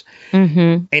arms.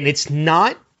 Mm-hmm. And it's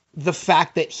not the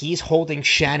fact that he's holding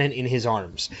Shannon in his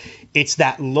arms. It's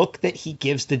that look that he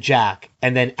gives to Jack,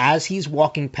 and then as he's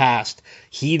walking past,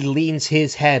 he leans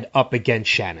his head up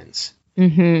against Shannon's.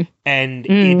 Mm-hmm. And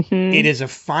it is a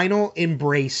final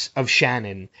embrace of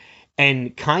Shannon,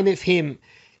 and kind of him,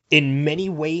 in many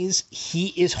ways, he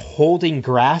is holding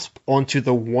grasp onto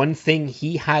the one thing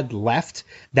he had left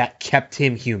that kept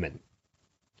him human.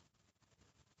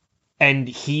 And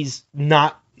he's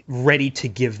not ready to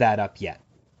give that up yet.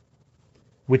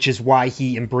 Which is why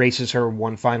he embraces her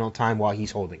one final time while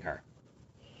he's holding her.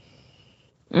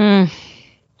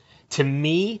 To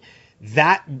me,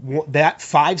 that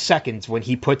 5 seconds when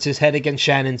he puts his head against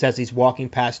Shannon's as he's walking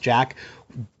past Jack,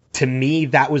 to me,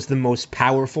 that was the most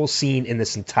powerful scene in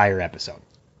this entire episode.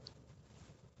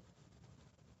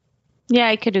 Yeah,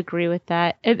 I could agree with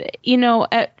that.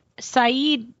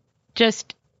 Saeed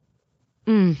just...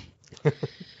 Naveen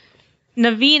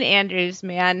Andrews,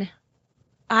 man...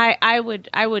 I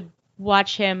would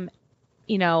watch him,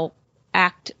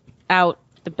 act out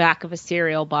the back of a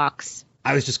cereal box.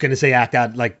 I was just going to say act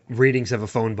out like readings of a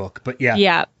phone book, but yeah.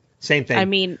 Yeah. Same thing. I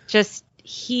mean, just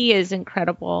he is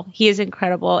incredible. He is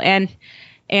incredible. And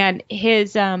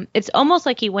his it's almost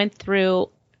like he went through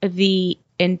the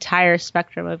entire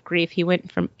spectrum of grief. He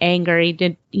went from anger, he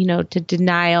did, to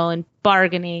denial and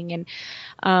bargaining,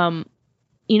 and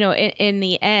in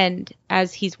the end,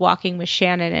 as he's walking with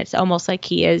Shannon, it's almost like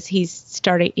he's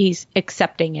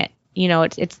accepting it.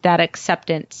 It's that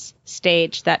acceptance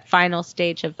stage, that final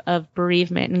stage of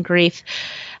bereavement and grief.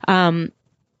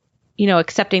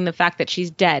 Accepting the fact that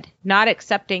she's dead, not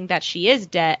accepting that she is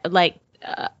dead,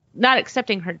 not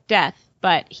accepting her death,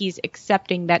 but he's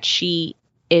accepting that she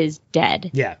is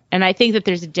dead. Yeah. And I think that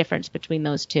there's a difference between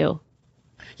those two.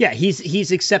 Yeah,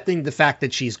 he's accepting the fact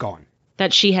that she's gone.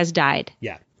 That she has died.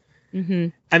 Yeah. Mm-hmm.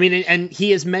 I mean, and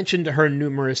he has mentioned to her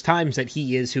numerous times that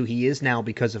he is who he is now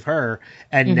because of her,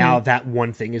 and now that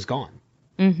one thing is gone.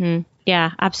 Mm-hmm.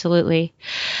 Yeah, absolutely.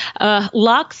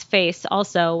 Locke's face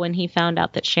also, when he found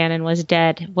out that Shannon was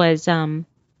dead, was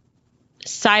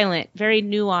silent, very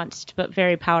nuanced, but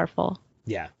very powerful.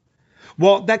 Yeah.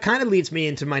 Well, that kind of leads me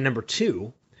into my number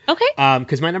 2. Okay.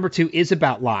 Because my number 2 is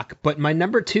about Locke, but my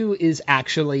number 2 is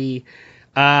actually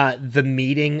the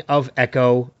meeting of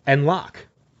Echo and Locke.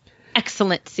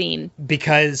 Excellent scene.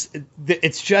 Because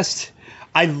it's just,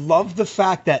 I love the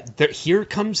fact that here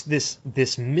comes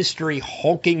this mystery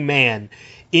hulking man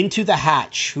into the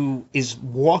hatch who is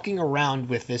walking around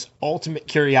with this ultimate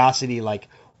curiosity, like,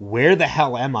 where the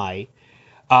hell am I?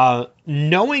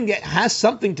 Knowing it has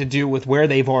something to do with where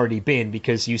they've already been,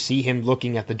 because you see him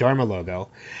looking at the Dharma logo.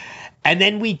 And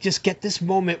then we just get this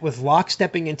moment with Locke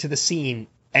stepping into the scene,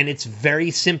 and it's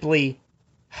very simply,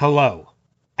 hello.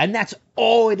 And that's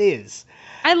all it is.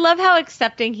 I love how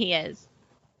accepting he is.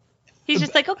 He's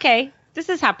just like, okay, this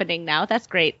is happening now. That's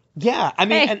great. Yeah, I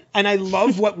mean, Hey. and I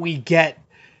love what we get,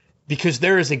 because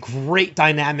there is a great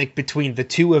dynamic between the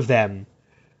two of them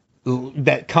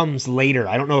that comes later.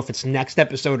 I don't know if it's next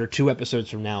episode or 2 episodes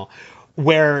from now,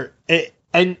 where it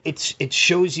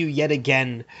shows you yet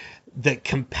again the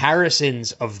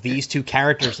comparisons of these two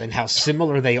characters and how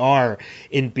similar they are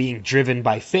in being driven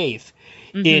by faith.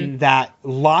 Mm-hmm. In that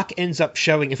Locke ends up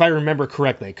showing, if I remember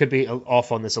correctly, I could be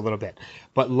off on this a little bit,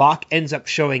 but Locke ends up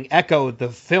showing Echo the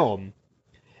film.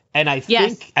 And I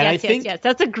think, yes.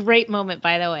 That's a great moment,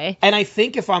 by the way. And I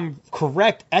think if I'm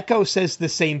correct, Echo says the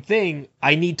same thing.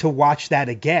 I need to watch that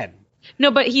again. No,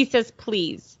 but he says,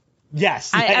 please.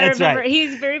 Yes, I that's remember. right.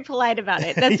 He's very polite about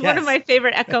it. That's Yes. one of my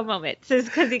favorite Echo moments, is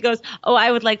because he goes, "Oh, I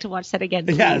would like to watch that again,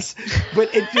 please." Yes,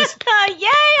 but it just Yay!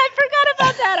 I forgot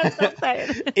about that. I'm so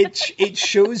excited. it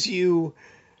shows you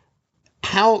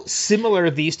how similar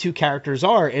these two characters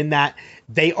are, in that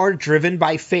they are driven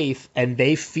by faith and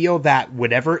they feel that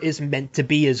whatever is meant to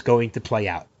be is going to play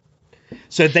out.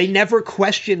 So they never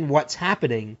question what's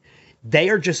happening. They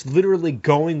are just literally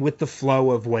going with the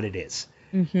flow of what it is.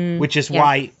 Mm-hmm. Which is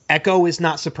why Echo is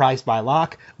not surprised by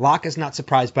Locke. Locke is not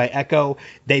surprised by Echo.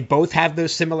 They both have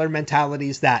those similar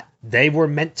mentalities that they were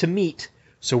meant to meet,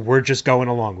 so we're just going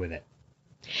along with it.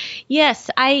 Yes,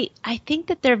 I think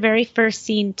that their very first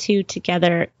scene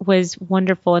together was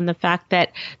wonderful in the fact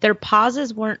that their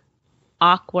pauses weren't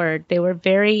awkward. They were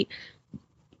very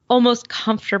almost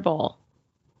comfortable.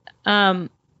 Locke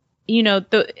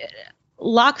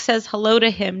says hello to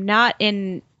him, not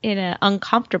in an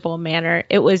uncomfortable manner.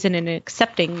 It was in an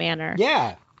accepting manner.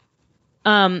 Yeah.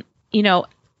 And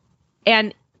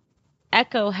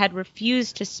Echo had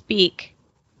refused to speak,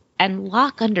 and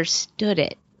Locke understood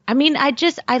it. I mean, I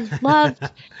loved,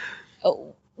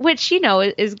 which,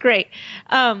 is great.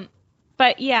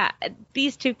 But yeah,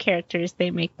 these two characters, they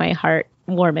make my heart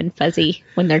warm and fuzzy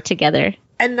when they're together.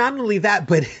 And not only that,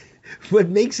 but what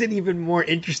makes it even more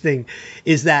interesting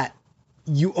is that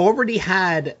you already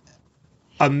had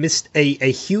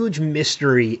a huge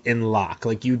mystery in Locke.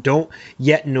 Like, you don't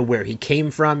yet know where he came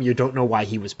from. You don't know why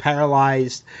he was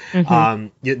paralyzed.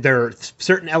 Mm-hmm. There are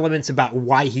certain elements about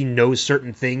why he knows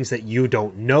certain things that you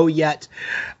don't know yet.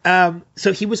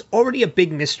 So he was already a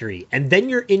big mystery. And then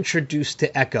you're introduced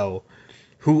to Echo,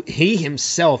 who he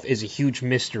himself is a huge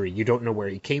mystery. You don't know where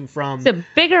he came from. It's a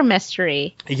bigger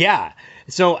mystery. Yeah.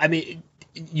 So, I mean,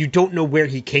 you don't know where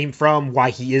he came from, why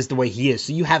he is the way he is.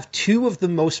 So you have two of the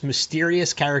most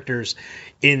mysterious characters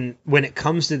when it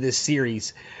comes to this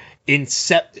series in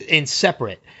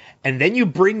separate. And then you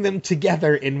bring them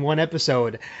together in one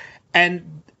episode.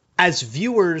 And as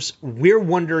viewers, we're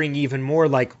wondering even more,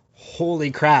 like,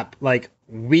 holy crap, like,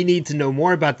 we need to know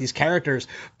more about these characters.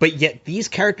 But yet these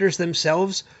characters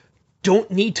themselves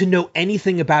don't need to know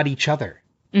anything about each other.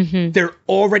 Mm-hmm. They're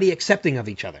already accepting of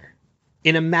each other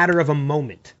in a matter of a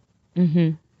moment.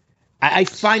 Mm-hmm. I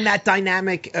find that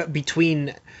dynamic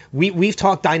between we've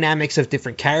talked dynamics of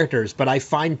different characters, but I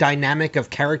find dynamic of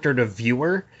character to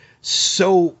viewer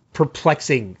so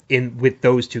perplexing with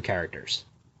those two characters.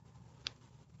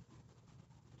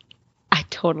 I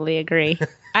totally agree.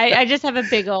 I just have a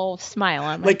big old smile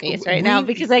on my face right now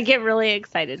because I get really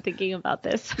excited thinking about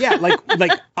this. Yeah, like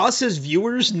us as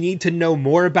viewers need to know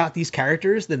more about these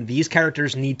characters than these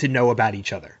characters need to know about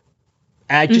each other.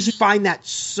 And I just find that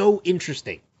so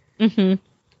interesting. Mm-hmm.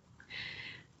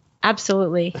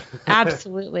 Absolutely. That's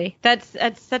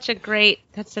such a great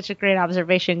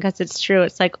observation because it's true.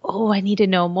 It's like, oh, I need to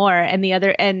know more, and the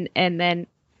other and then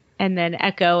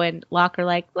Echo and Locke are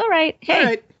like, all right, hey, all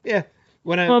right, yeah. You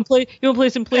want to play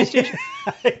some PlayStation?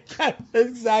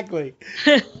 Exactly.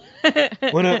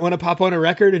 Want to pop on a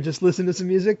record and just listen to some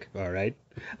music? All right.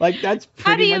 Like that's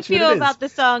pretty How do you much feel what it about is. the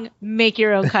song "Make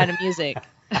Your Own Kind of Music"?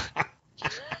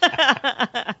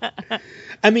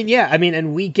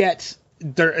 And we get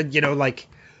there,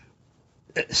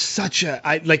 such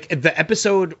the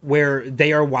episode where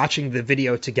they are watching the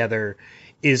video together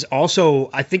is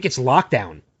also, I think it's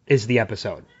Lockdown is the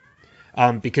episode.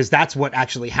 Because that's what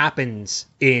actually happens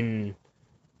in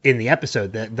the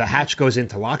episode. The hatch goes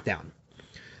into lockdown.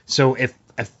 So if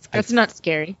that's not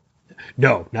scary.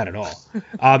 No, not at all.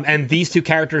 And these two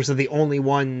characters are the only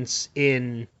ones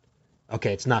in.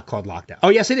 Okay, it's not called Lockdown. Oh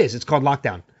yes, it is. It's called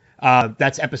Lockdown.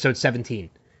 That's episode 17.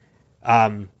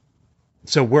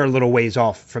 So we're a little ways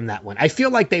off from that one. I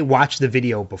feel like they watched the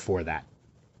video before that.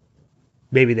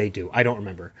 Maybe they do. I don't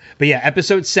remember. But yeah,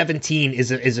 episode 17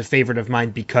 is a favorite of mine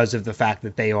because of the fact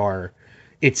that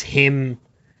it's him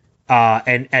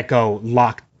and Echo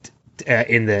locked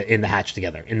in the hatch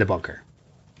together in the bunker.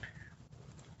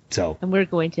 So. And we're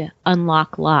going to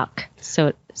unlock Locke,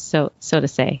 so to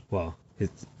say. Well,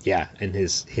 and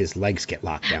his legs get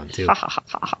locked down too.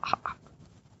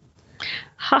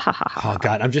 Oh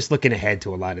God, I'm just looking ahead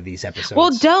to a lot of these episodes.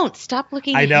 Well, don't stop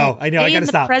looking. I know. Stay I gotta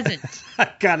stop. Present. I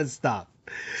gotta stop.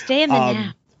 Stay in the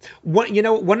nap.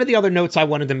 One of the other notes I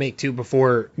wanted to make too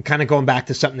before kind of going back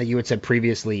to something that you had said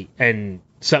previously and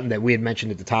something that we had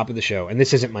mentioned at the top of the show, and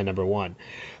this isn't my number one,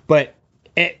 but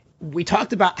we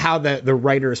talked about how the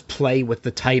writers play with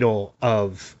the title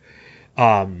of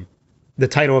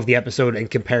the episode in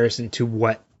comparison to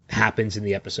what happens in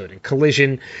the episode. And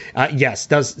Collision, yes,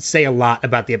 does say a lot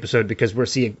about the episode because we're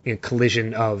seeing a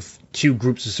collision of two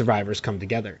groups of survivors come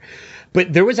together.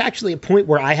 But there was actually a point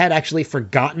where I had actually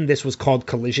forgotten this was called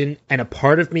Collision, and a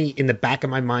part of me in the back of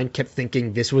my mind kept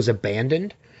thinking this was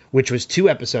Abandoned, which was 2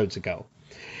 episodes ago.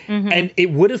 Mm-hmm. And it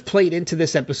would have played into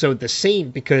this episode the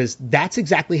same because that's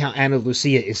exactly how Ana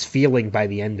Lucia is feeling by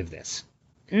the end of this.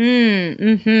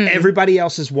 Mm-hmm. Everybody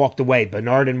else has walked away.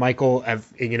 Bernard and Michael and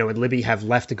Libby have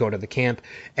left to go to the camp,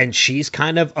 and she's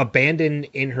kind of abandoned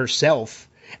in herself.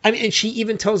 I mean, and she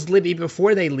even tells Libby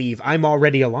before they leave, "I'm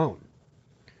already alone."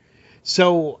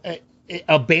 So,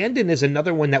 Abandoned is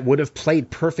another one that would have played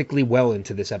perfectly well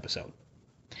into this episode.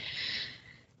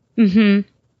 Mm-hmm.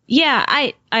 Yeah,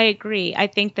 I agree. I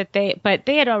think that they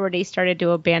had already started to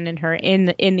abandon her in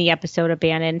the episode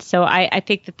Abandoned. So I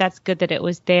think that that's good that it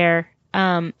was there.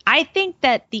 I think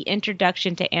that the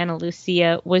introduction to Ana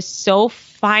Lucia was so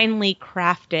finely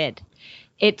crafted.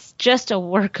 It's just a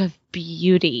work of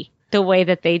beauty, the way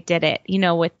that they did it,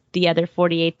 with the other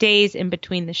 48 days in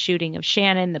between the shooting of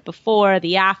Shannon, the before,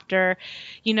 the after,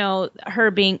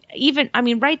 her being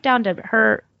right down to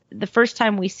her. The first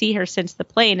time we see her since the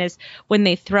plane is when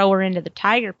they throw her into the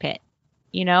tiger pit,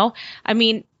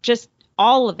 just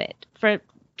all of it for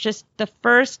just the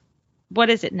first,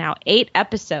 8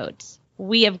 episodes.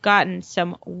 We have gotten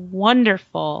some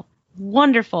wonderful,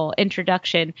 wonderful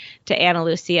introduction to Ana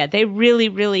Lucia. They really,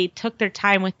 really took their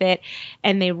time with it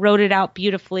and they wrote it out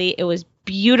beautifully. It was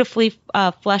beautifully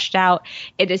fleshed out.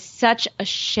 It is such a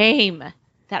shame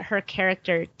that her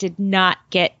character did not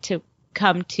get to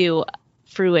come to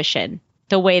fruition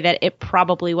the way that it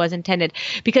probably was intended,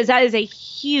 because that is a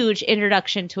huge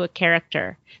introduction to a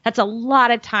character. That's a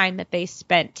lot of time that they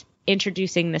spent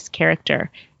introducing this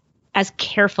character as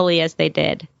carefully as they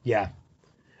did. Yeah.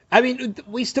 I mean,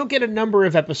 we still get a number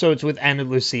of episodes with Ana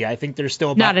Lucia. I think there's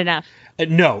still about... Not enough.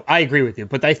 No, I agree with you.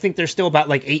 But I think there's still about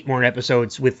 8 more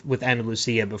episodes with Ana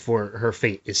Lucia before her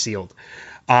fate is sealed.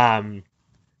 And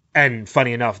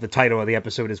funny enough, the title of the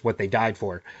episode is What They Died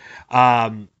For.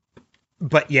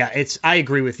 But yeah, I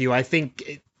agree with you. I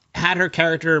think had her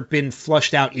character been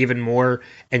flushed out even more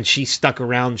and she stuck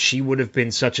around, she would have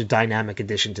been such a dynamic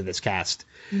addition to this cast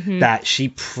that she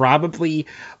probably,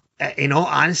 in all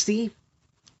honesty,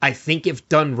 I think if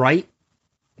done right,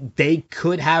 they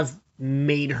could have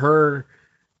made her.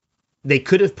 They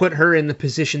could have put her in the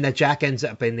position that Jack ends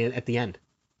up in at the end.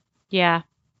 Yeah,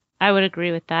 I would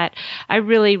agree with that. I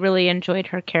really, really enjoyed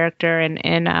her character,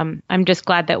 and I'm just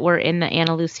glad that we're in the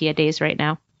Ana Lucia days right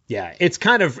now. Yeah, it's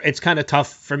kind of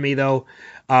tough for me though,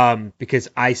 because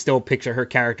I still picture her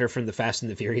character from the Fast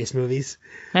and the Furious movies.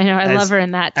 I know, I love her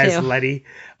in that too. As Letty.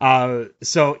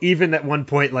 So even at one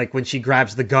point, like when she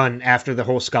grabs the gun after the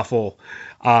whole scuffle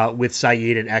with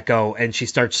Sayid and Echo, and she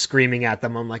starts screaming at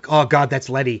them, I'm like, oh God, that's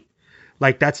Letty.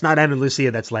 Like that's not Ana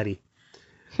Lucia, that's Letty.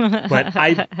 But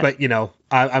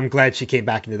I'm glad she came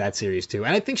back into that series too,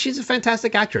 and I think she's a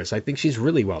fantastic actress. I think she's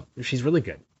really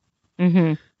good.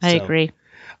 Mm-hmm. I agree.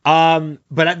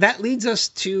 But that leads us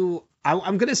to,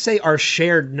 I'm going to say our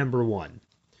shared number one.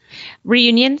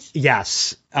 Reunions?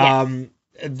 Yes. The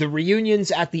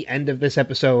reunions at the end of this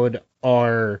episode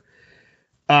are,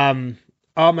 oh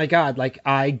my God, like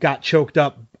I got choked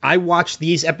up. I watched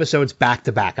these episodes back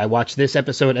to back. I watched this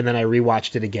episode and then I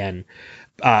rewatched it again,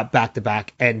 back to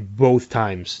back. And both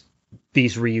times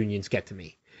these reunions get to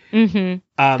me.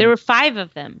 Mm-hmm. There were 5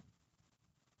 of them.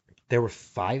 There were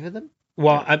 5 of them?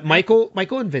 Well, Michael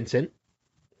and Vincent.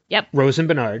 Yep. Rose and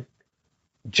Bernard.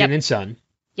 Jin and Sun.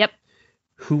 Yep.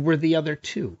 Who were the other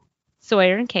 2?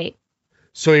 Sawyer and Kate.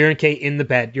 Sawyer and Kate in the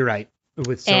bed. You're right.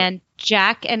 And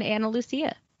Jack and Ana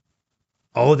Lucia.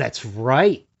 Oh, that's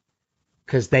right.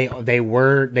 Because they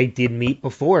did meet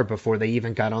before they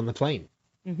even got on the plane.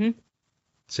 Mm-hmm.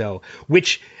 So,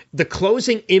 which the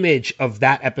closing image of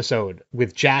that episode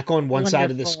with Jack on one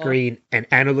side of the screen and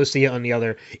Ana Lucia on the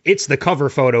other, it's the cover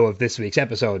photo of this week's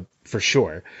episode for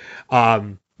sure.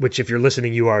 Which if you're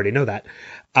listening, you already know that.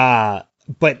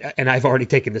 And I've already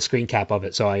taken the screen cap of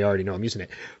it, so I already know I'm using it.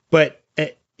 But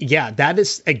yeah,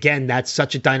 that's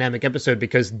such a dynamic episode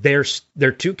because they're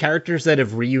 2 characters that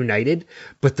have reunited,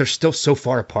 but they're still so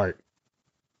far apart.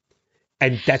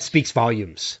 And that speaks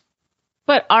volumes.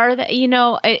 But are they,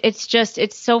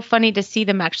 it's so funny to see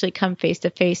them actually come face to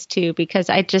face too, because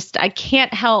I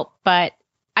couldn't help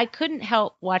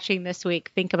watching this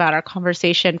week think about our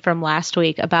conversation from last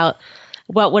week about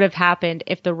what would have happened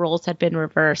if the roles had been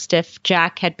reversed, if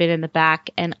Jack had been in the back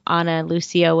and Ana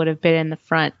Lucia would have been in the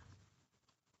front,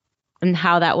 and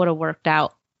how that would have worked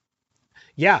out.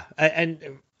 Yeah.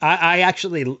 And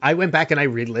I went back and I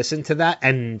re-listened to that,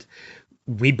 and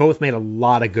we both made a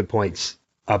lot of good points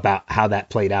about how that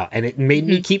played out. And it made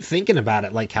me keep thinking about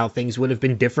it, like how things would have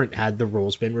been different had the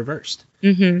roles been reversed.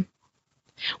 Mm-hmm.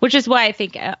 Which is why I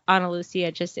think Ana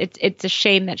Lucia it's a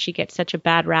shame that she gets such a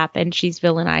bad rap and she's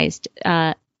villainized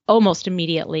almost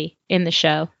immediately in the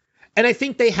show. And I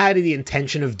think they had the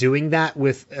intention of doing that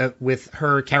with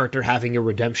her character having a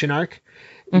redemption arc.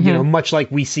 Much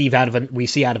like we see out of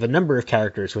a number of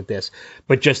characters with this,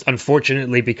 but just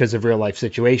unfortunately because of real life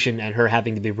situation and her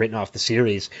having to be written off the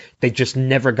series, they just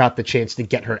never got the chance to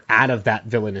get her out of that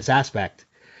villainous aspect,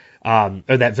 or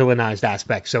that villainized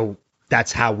aspect. So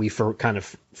that's how we kind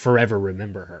of forever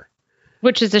remember her.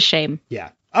 Which is a shame. Yeah.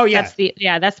 Oh yeah.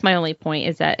 That's my only point,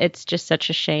 is that it's just such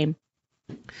a shame.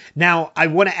 Now I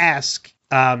want to ask,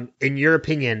 in your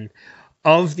opinion,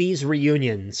 of these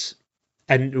reunions,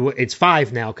 and it's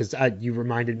 5 now because you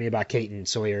reminded me about Kate and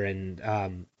Sawyer and,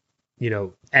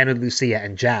 Ana Lucia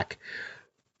and Jack.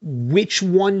 Which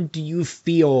one do you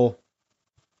feel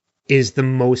is the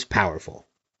most powerful?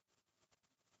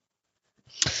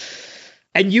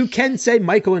 And you can say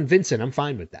Michael and Vincent. I'm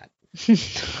fine with that.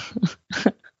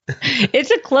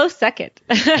 It's a close second.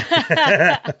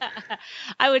 I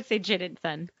would say Jin and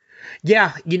Sun.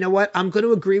 Yeah, you know what? I'm going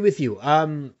to agree with you.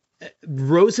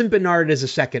 Rose and Bernard is a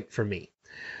second for me.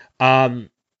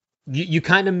 You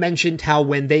kind of mentioned how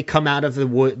when they come out of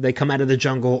the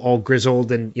jungle all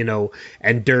grizzled and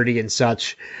and dirty and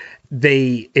such,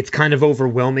 it's kind of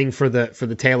overwhelming for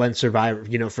the tail end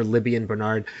survivor, for Libby and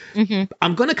Bernard. Mm-hmm.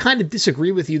 I'm going to kind of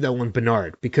disagree with you though on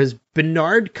Bernard, because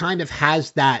Bernard kind of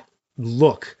has that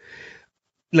look,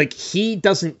 like he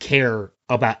doesn't care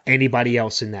about anybody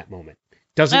else in that moment.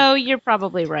 You're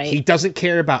probably right. He doesn't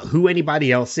care about who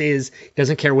anybody else is. He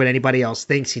doesn't care what anybody else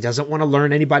thinks. He doesn't want to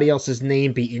learn anybody else's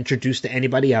name, be introduced to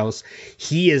anybody else.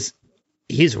 His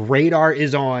radar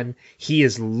is on. He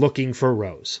is looking for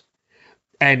Rose.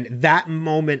 And that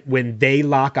moment when they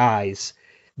lock eyes,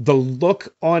 the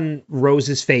look on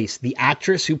Rose's face, the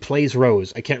actress who plays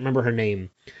Rose, I can't remember her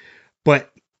name,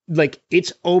 but like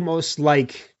it's almost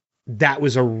like that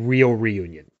was a real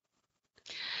reunion.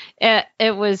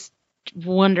 It was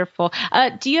wonderful.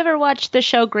 Do you ever watch the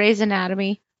show Grey's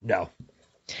Anatomy? No.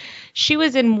 She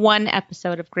was in one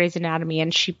episode of Grey's Anatomy,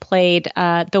 and she played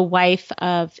the wife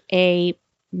of a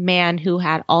man who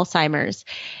had Alzheimer's.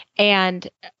 And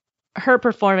her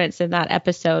performance in that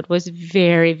episode was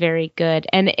very, very good.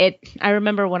 And I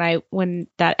remember when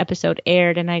that episode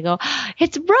aired and I go,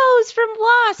 it's Rose from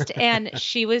Lost. And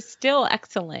she was still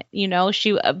excellent.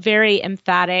 She very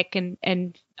emphatic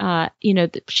and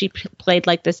she played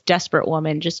like this desperate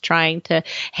woman just trying to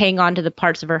hang on to the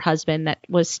parts of her husband that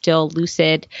was still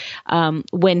lucid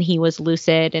when he was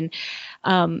lucid.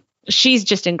 And she's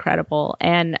just incredible.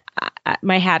 And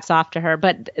my hat's off to her.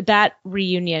 But that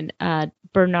reunion,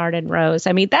 Bernard and Rose,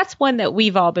 I mean, that's one that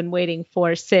we've all been waiting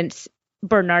for since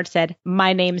Bernard said,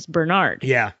 my name's Bernard.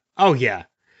 Yeah. Oh, yeah.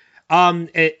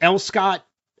 L. Scott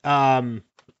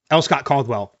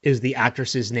Caldwell is the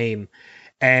actress's name.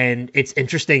 And it's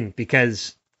interesting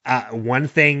because one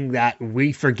thing that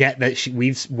we forget that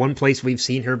one place we've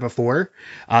seen her before,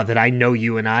 that I know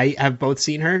you and I have both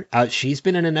seen her. She's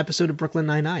been in an episode of Brooklyn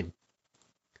Nine-Nine.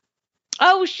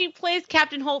 Oh, she plays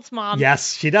Captain Holt's mom.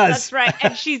 Yes, she does. That's right.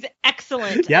 And she's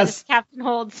excellent Yes. as Captain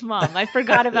Holt's mom. I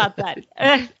forgot about that.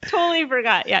 Totally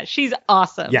forgot. Yeah, she's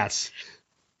awesome. Yes.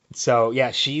 So,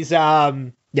 yeah, she's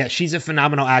a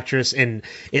phenomenal actress. And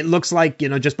it looks like,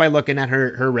 just by looking at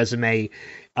her resume,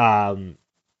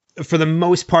 for the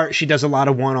most part, she does a lot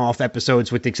of one-off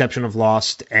episodes with the exception of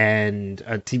Lost and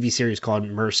a TV series called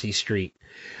Mercy Street.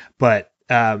 But,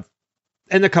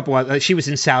 and a couple of, she was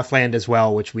in Southland as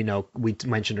well, which we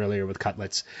mentioned earlier with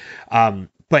Cutlets.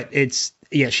 But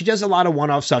she does a lot of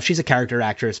one-off stuff. She's a character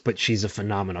actress, but she's a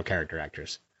phenomenal character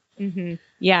actress. Mm-hmm.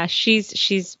 Yeah,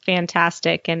 she's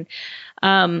fantastic. And,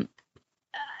 I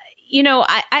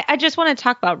just want to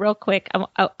talk about real quick.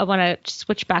 I want to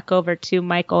switch back over to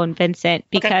Michael and Vincent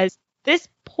because this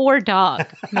poor dog,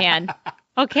 man.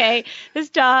 Okay. This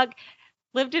dog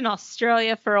lived in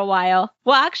Australia for a while.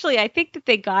 Well, actually, I think that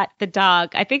they got the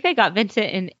dog. I think they got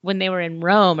Vincent when they were in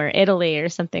Rome or Italy or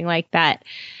something like that.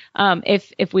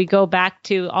 If we go back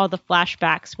to all the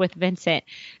flashbacks with Vincent.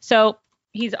 So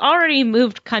he's already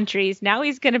moved countries. Now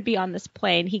he's going to be on this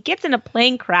plane. He gets in a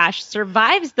plane crash,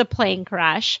 survives the plane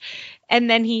crash. And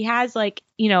then he has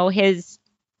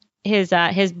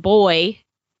his boy,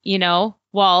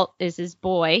 Walt is his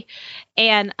boy.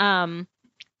 And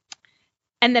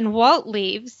then Walt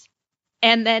leaves,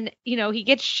 and then, he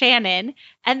gets Shannon,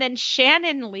 and then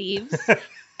Shannon leaves.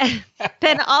 And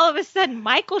then all of a sudden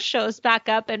Michael shows back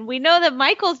up, and we know that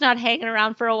Michael's not hanging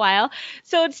around for a while.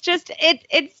 So it's just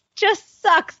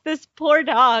sucks. This poor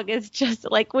dog is just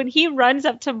like, when he runs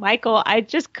up to Michael, I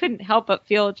just couldn't help but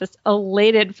feel just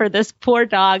elated for this poor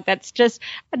dog that's just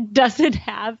doesn't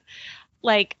have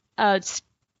like a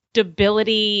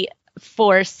stability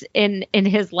force in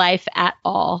his life at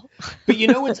all. But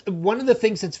it's one of the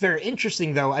things that's very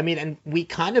interesting though. I mean, and we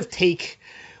kind of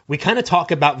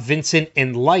talk about Vincent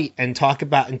in light and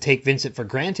take Vincent for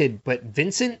granted, but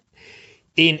Vincent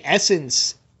in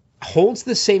essence holds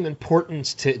the same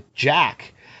importance to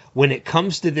Jack when it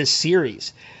comes to this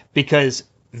series, because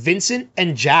Vincent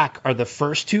and Jack are the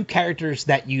first two characters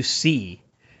that you see.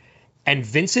 And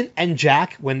Vincent and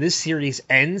Jack, when this series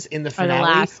ends in the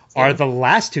finale, are the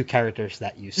last two characters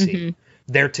that you see. Mm-hmm.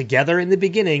 They're together in the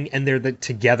beginning, and they're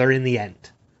together in the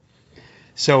end.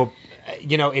 So,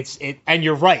 and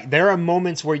you're right. There are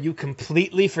moments where you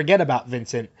completely forget about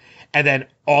Vincent, and then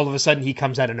all of a sudden he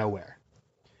comes out of nowhere.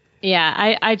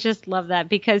 Yeah, I just love that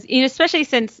because, especially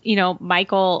since,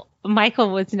 Michael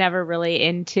was never really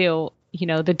into,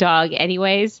 the dog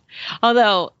anyways.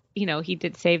 Although, he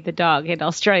did save the dog in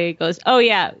Australia. He goes, oh,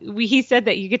 yeah, he said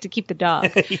that you get to keep the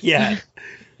dog. Yeah.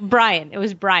 Brian. It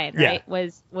was Brian, right? Yeah.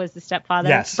 Was the stepfather.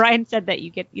 Yes. Brian said that you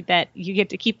get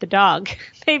to keep the dog.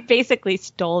 They basically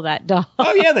stole that dog.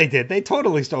 Oh, yeah, they did. They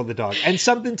totally stole the dog. And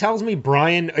something tells me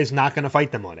Brian is not going to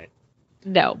fight them on it.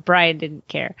 No, Brian didn't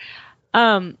care.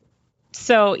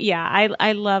 So, yeah,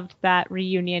 I loved that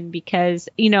reunion because,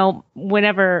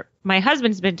 whenever my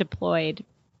husband's been deployed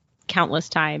countless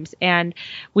times, and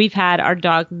we've had our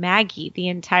dog Maggie the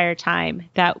entire time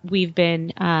that we've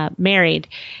been married,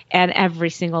 and every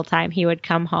single time he would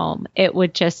come home, it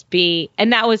would just be,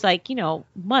 and that was like,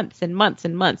 months and months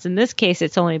and months. In this case,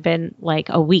 it's only been like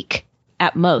a week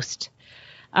at most.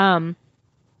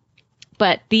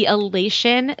 But the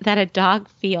elation that a dog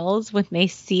feels when they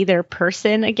see their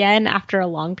person again after a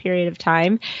long period of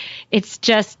time, it's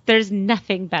just, there's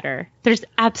nothing better. There's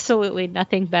absolutely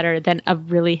nothing better than a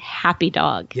really happy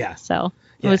dog. Yeah. So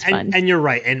it was fun. And you're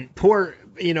right. And poor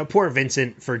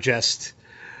Vincent for just,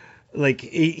 like,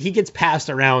 he gets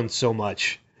passed around so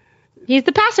much. He's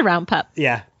the pass around pup.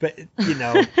 Yeah. But,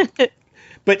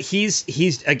 But he's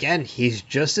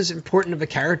just as important of a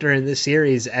character in this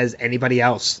series as anybody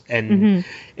else, and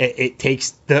it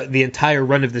takes the entire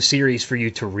run of the series for you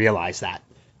to realize that.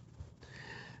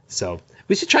 So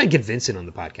we should try and get Vincent on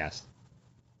the podcast.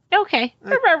 Okay.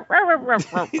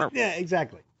 Yeah,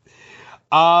 exactly.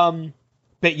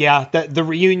 But yeah, the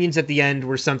reunions at the end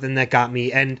were something that got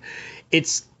me, and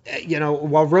it's,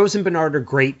 while Rose and Bernard are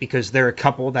great because they're a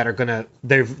couple that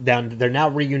they're now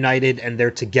reunited and they're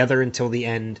together until the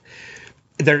end.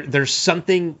 There's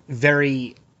something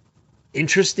very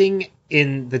interesting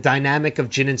in the dynamic of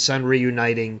Jin and Sun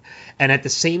reuniting, and at the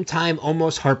same time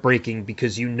almost heartbreaking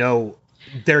because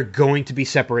they're going to be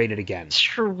separated again.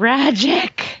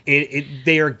 Tragic.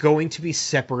 They are going to be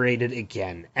separated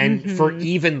again, and for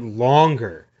even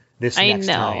longer this next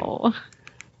time. I know.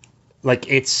 Like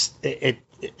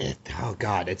oh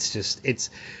God,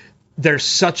 they're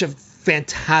such a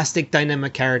fantastic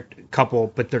dynamic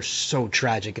couple, but they're so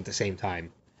tragic at the same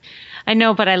time. I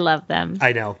know, but I love them.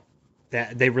 I know.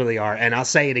 They really are. And I'll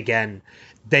say it again.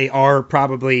 They are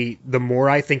probably, the more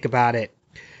I think about it,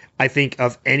 I think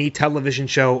of any television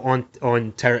show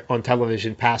on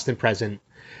television, past and present,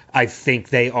 I think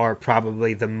they are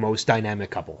probably the most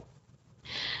dynamic couple.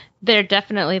 They're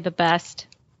definitely the best.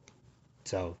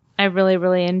 So I really,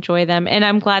 really enjoy them, and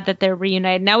I'm glad that they're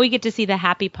reunited. Now we get to see the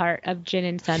happy part of Jin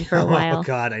and Sun for a while. Oh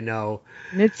God, I know.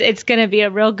 It's going to be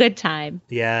a real good time.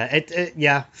 Yeah,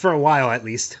 yeah, for a while at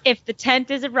least. If the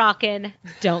tent isn't rocking,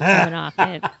 don't come off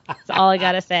it. That's all I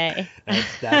gotta say.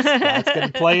 That's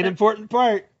going to play an important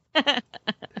part.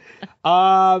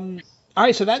 All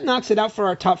right, so that knocks it out for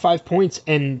our top 5 points,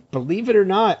 and believe it or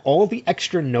not, all the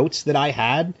extra notes that I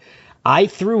had, I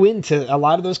threw into a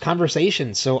lot of those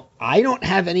conversations, so I don't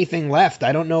have anything left.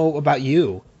 I don't know about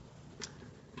you.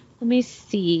 Let me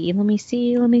see.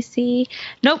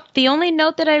 Nope, the only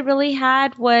note that I really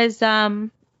had was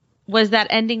that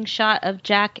ending shot of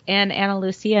Jack and Ana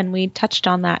Lucia, and we touched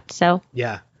on that, so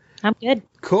yeah, I'm good.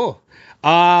 Cool.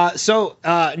 So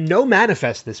no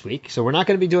Manifest this week, so we're not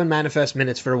going to be doing Manifest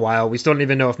minutes for a while. We still don't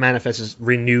even know if Manifest is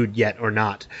renewed yet or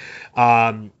not.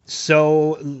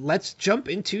 So let's jump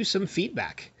into some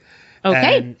feedback.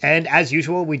 Okay. And as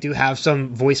usual, we do have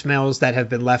some voicemails that have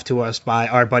been left to us by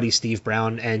our buddy Steve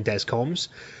Brown and Des Combs.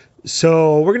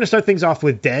 So we're going to start things off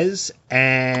with Des,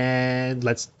 and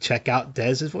let's check out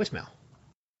Des's voicemail.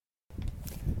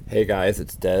 Hey guys,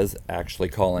 it's Des actually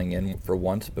calling in for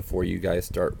once before you guys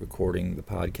start recording the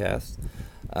podcast.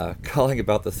 Calling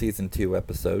about the season 2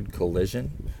 episode,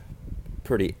 Collision.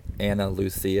 Pretty Ana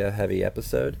Lucia heavy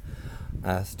episode.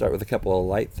 Start with a couple of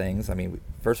light things. I mean,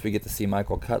 first we get to see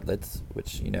Michael Cutlitz,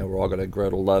 which, we're all going to grow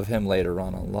to love him later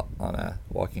on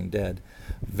Walking Dead.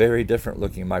 Very different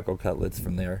looking Michael Cutlitz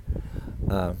from there.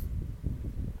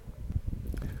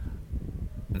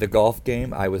 The golf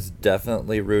game, I was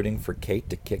definitely rooting for Kate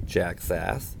to kick Jack's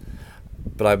ass.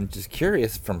 But I'm just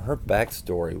curious, from her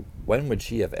backstory, when would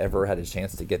she have ever had a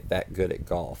chance to get that good at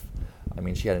golf? I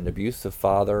mean, she had an abusive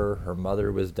father, her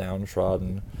mother was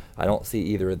downtrodden. I don't see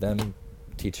either of them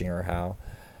teaching her how.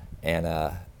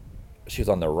 And she was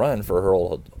on the run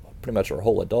for pretty much her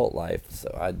whole adult life,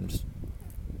 so I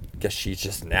guess she's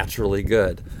just naturally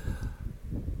good.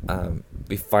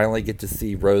 We finally get to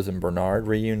see Rose and Bernard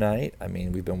reunite. I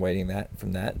mean, we've been waiting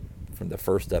from the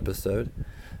first episode.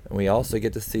 And we also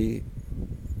get to see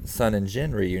Sun and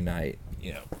Jin reunite,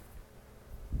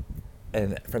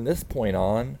 And from this point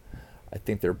on, I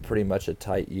think they're pretty much a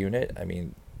tight unit. I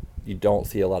mean, you don't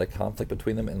see a lot of conflict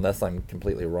between them unless I'm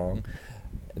completely wrong.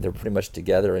 They're pretty much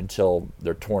together until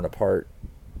they're torn apart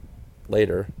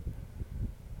later.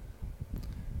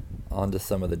 On to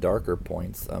some of the darker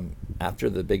points. After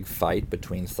the big fight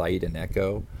between Sayid and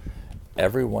Echo,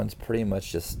 everyone's pretty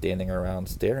much just standing around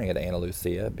staring at Ana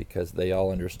Lucia because they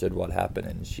all understood what happened,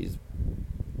 and she's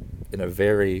in a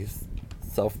very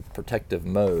self-protective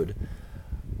mode.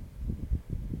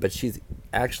 But she's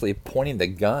actually pointing the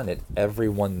gun at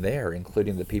everyone there,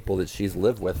 including the people that she's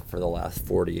lived with for the last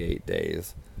 48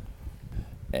 days.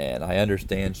 And I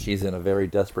understand she's in a very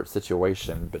desperate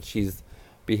situation, but she's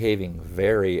behaving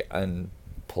very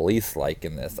unpolice-like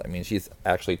in this. I mean, she's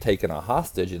actually taken a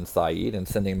hostage in Sayid and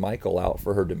sending Michael out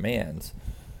for her demands.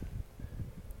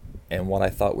 And what I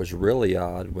thought was really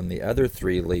odd, when the other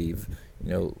three leave,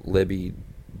 Libby,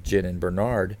 Jin, and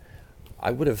Bernard,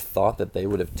 I would have thought that they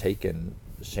would have taken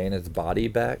Shana's body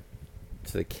back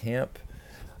to the camp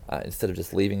instead of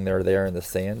just leaving her there in the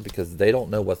sand, because they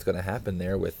don't know what's going to happen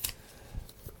there with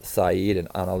Sayid and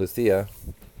Ana Lucia.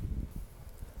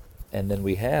 And then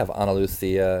we have Ana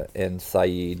Lucia and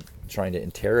Sayid trying to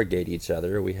interrogate each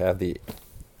other. We have the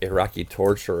Iraqi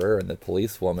torturer and the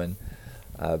policewoman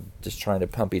just trying to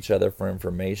pump each other for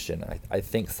information. I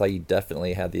think Saeed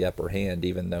definitely had the upper hand,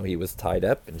 even though he was tied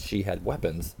up and she had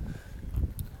weapons.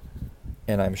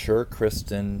 And I'm sure,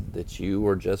 Kristen, that you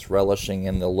were just relishing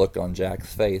in the look on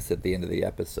Jack's face at the end of the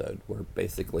episode, where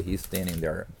basically he's standing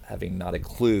there having not a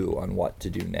clue on what to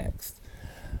do next.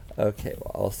 Okay,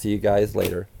 well, I'll see you guys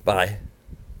later. Bye.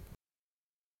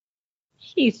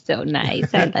 He's so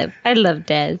nice. I love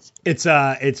Dez.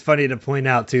 It's funny to point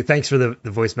out too. Thanks for the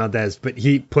voicemail, Des. But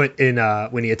he put in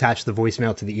when he attached the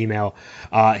voicemail to the email,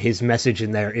 his message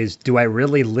in there is, "Do I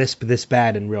really lisp this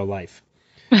bad in real life?"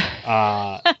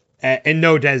 And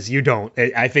no, Des, you don't.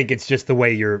 I think it's just the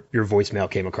way your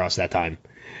voicemail came across that time.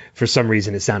 For some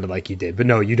reason, it sounded like you did. But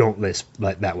no, you don't lisp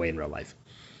that way in real life.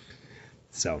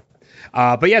 So,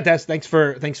 but yeah, Des, thanks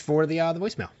for the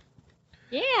voicemail.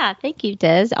 Yeah, thank you,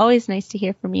 Des. Always nice to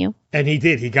hear from you. And he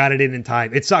did. He got it in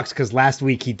time. It sucks because last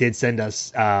week he did send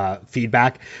us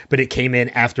feedback, but it came in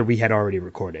after we had already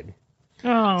recorded.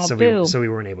 Oh, so boo. we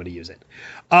weren't able to use it.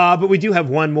 But we do have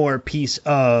one more piece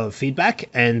of feedback,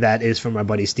 and that is from our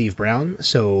buddy Steve Brown.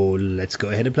 So let's go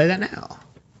ahead and play that now.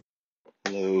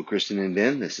 Hello, Kristen and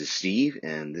Ben. This is Steve,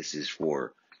 and this is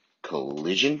for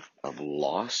Collision of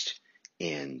Lost.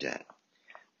 And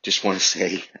just want to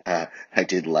say I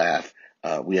did laugh.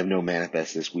 We have no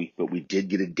manifest this week, but we did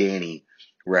get a Danny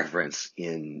reference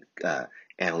in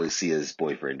Ana Lucia's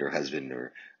boyfriend or husband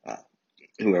or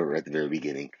whoever at the very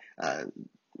beginning.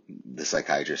 The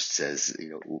psychiatrist says,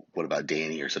 what about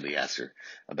Danny? Or somebody asked her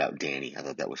about Danny. I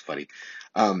thought that was funny.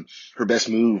 Her best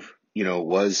move,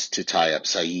 was to tie up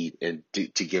Saeed and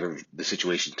to give him the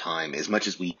situation time. As much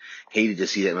as we hated to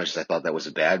see that, much as I thought that was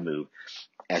a bad move,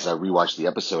 as I rewatched the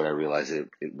episode, I realized it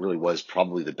really was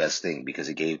probably the best thing because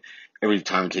it gave every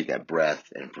time to take that breath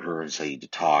and for her and Saeed to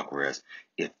talk. Whereas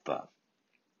if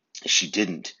she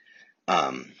didn't,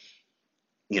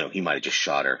 he might have just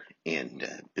shot her and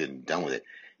been done with it.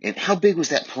 And how big was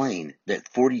that plane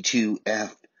that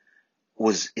 42F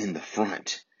was in the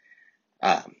front?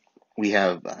 We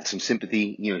have some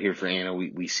sympathy, here for Anna.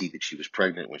 We see that she was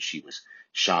pregnant when she was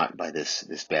shot by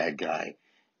this bad guy.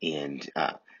 And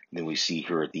then we see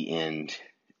her at the end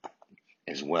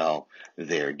as well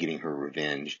there getting her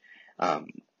revenge.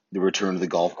 The return to the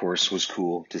golf course was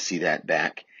cool to see that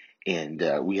back. And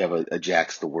we have a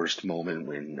Jack's the worst moment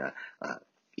when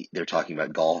they're talking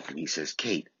about golf and he says,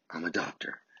 "Kate, I'm a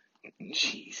doctor."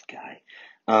 Jeez, guy.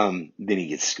 Then he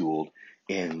gets schooled.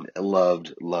 And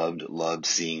loved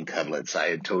seeing Cutlets.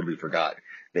 I had totally forgot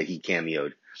that he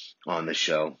cameoed on the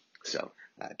show. So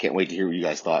can't wait to hear what you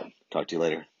guys thought. Talk to you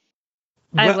later.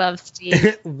 I love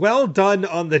Steve. Well done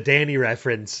on the Danny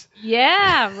reference.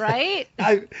 Yeah, right?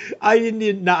 I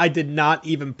did not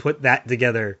even put that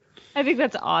together. I think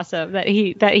that's awesome that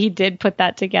he did put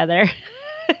that together.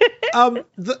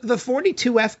 The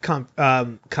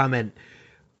 42F comment,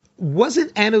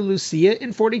 wasn't Ana Lucia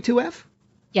in 42F?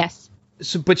 Yes.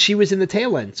 So, but she was in the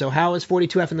tail end. So how is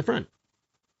 42F in the front?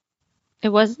 It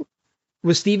wasn't.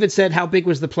 Was Steve had said how big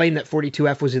was the plane that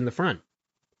 42F was in the front?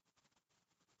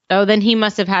 Oh, then he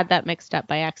must have had that mixed up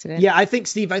by accident. Yeah, I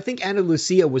think Ana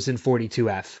Lucia was in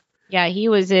 42F. Yeah, he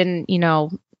was in,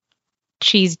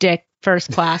 cheese dick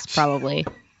first class probably.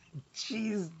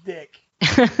 Cheese dick.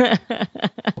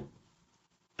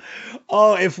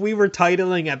 Oh, if we were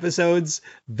titling episodes,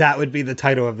 that would be the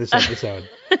title of this episode.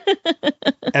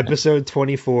 Episode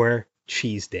 24,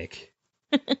 Cheese Dick.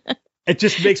 It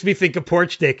just makes me think of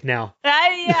Porch Dick now.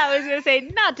 I was going to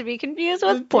say, not to be confused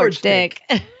with Porch Dick.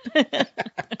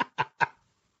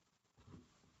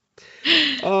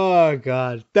 Oh,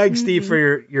 God. Thanks, Steve, for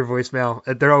your voicemail.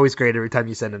 They're always great every time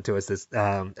you send them to us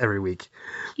every week.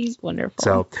 He's wonderful.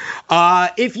 So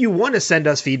if you want to send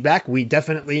us feedback, we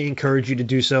definitely encourage you to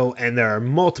do so, and there are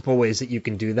multiple ways that you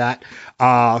can do that.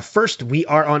 First, we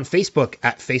are on Facebook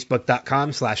at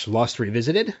facebook.com/Lost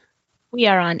Revisited. We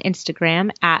are on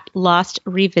Instagram at Lost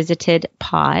Revisited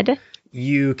Pod.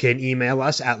 You can email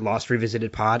us at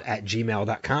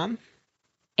lostrevisited.pod@gmail.com.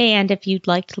 And if you'd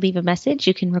like to leave a message,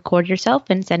 you can record yourself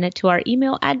and send it to our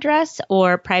email address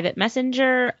or private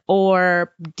messenger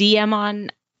or DM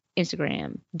on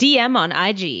Instagram, DM on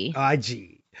IG.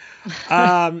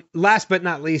 Last but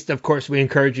not least, of course, we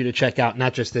encourage you to check out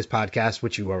not just this podcast,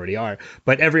 which you already are,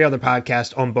 but every other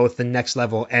podcast on both the Next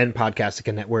Level and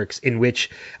Podcastica networks, in which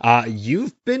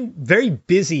you've been very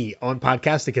busy on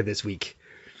Podcastica this week.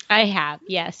 I have,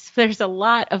 yes. There's a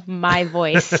lot of my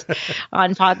voice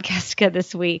on Podcastica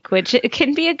this week, which it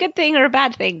can be a good thing or a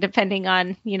bad thing, depending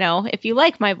on, if you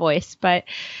like my voice. But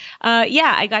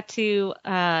I got to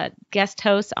guest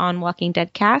host on Walking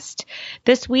Dead Cast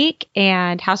this week,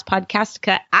 and House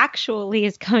Podcastica actually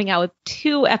is coming out with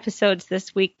 2 episodes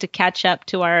this week to catch up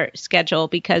to our schedule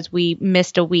because we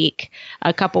missed a week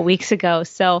a couple weeks ago.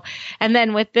 So, and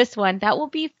then with this one, that will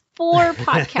be 4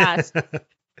 podcasts.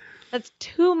 That's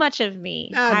too much of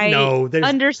me. No, I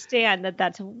understand that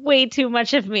that's way too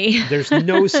much of me. There's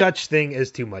no such thing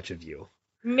as too much of you.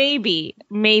 Maybe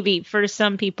for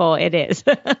some people it is.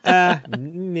 I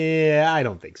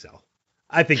don't think so.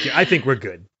 I think we're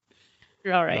good.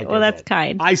 All right. Well, that's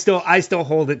kind. I still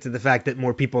hold it to the fact that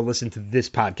more people listen to this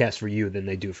podcast for you than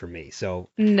they do for me. So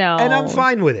no, and I'm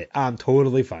fine with it. I'm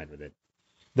totally fine with it.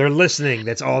 They're listening.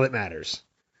 That's all that matters.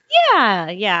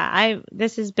 Yeah.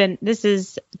 This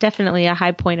is definitely a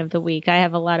high point of the week. I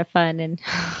have a lot of fun, and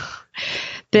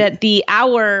the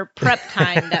hour prep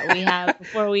time that we have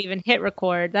before we even hit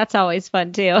record, that's always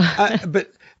fun too.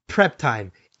 But prep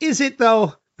time, is it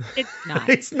though? It's not.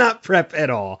 It's not prep at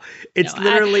all. It's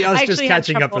literally us just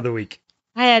catching up for the week.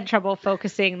 I had trouble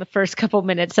focusing the first couple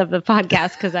minutes of the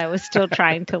podcast because I was still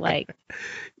trying to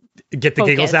get the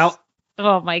giggles out.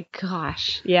 Oh my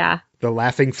gosh. Yeah. The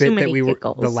laughing fit that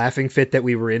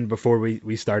we were in before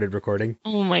we started recording.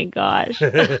 Oh my gosh.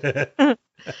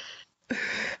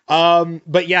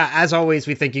 But yeah, as always,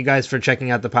 we thank you guys for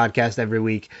checking out the podcast every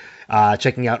week,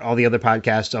 checking out all the other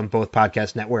podcasts on both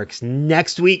podcast networks.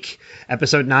 Next week,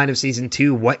 episode 9 of season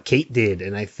 2, What Kate Did.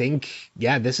 And I think,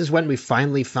 this is when we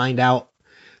finally find out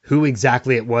who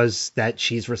exactly it was that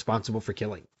she's responsible for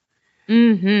killing.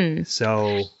 Mm-hmm.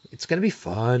 So it's going to be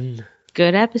fun.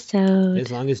 Good episode.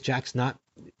 As long as Jack's not,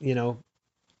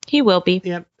 He will be.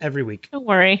 Yep, every week. Don't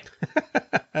worry.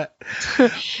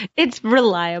 It's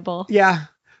reliable. Yeah.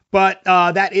 But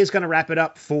that is going to wrap it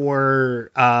up for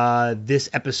this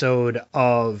episode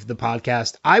of the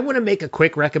podcast. I want to make a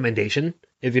quick recommendation,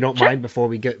 if you don't mind, before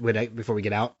we get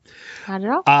out. Not at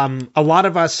all. A lot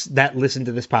of us that listen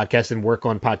to this podcast and work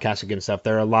on podcasting and stuff,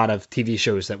 there are a lot of TV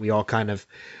shows that we all kind of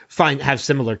have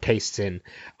similar tastes in.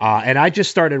 And I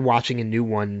just started watching a new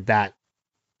one that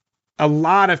a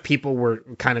lot of people were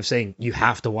kind of saying, you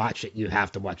have to watch it. You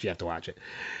have to watch it.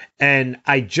 And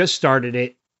I just started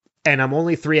it. And I'm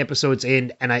only 3 episodes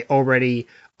in, and I already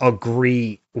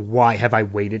agree. Why have I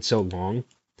waited so long?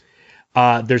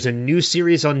 There's a new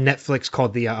series on Netflix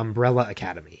called The Umbrella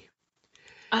Academy.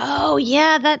 Oh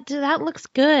yeah, that looks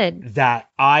good.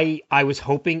 That I was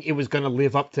hoping it was going to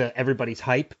live up to everybody's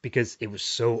hype because it was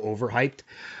so overhyped,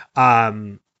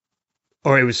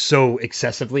 or it was so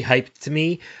excessively hyped to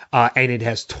me, and it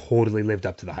has totally lived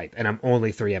up to the hype. And I'm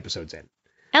only 3 episodes in.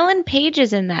 Ellen Page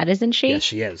is in that, isn't she? Yes,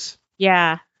 she is.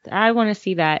 Yeah. I want to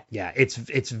see that. Yeah, it's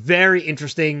very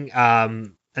interesting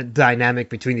dynamic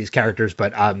between these characters,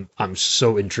 but I'm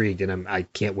so intrigued and I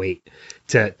can't wait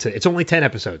to it's only 10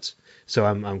 episodes, so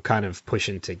I'm kind of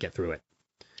pushing to get through it.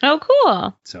 Oh,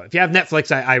 cool. So if you have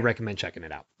Netflix, I recommend checking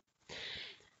it out.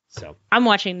 So I'm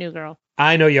watching New Girl.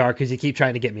 I know you are because you keep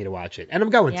trying to get me to watch it, and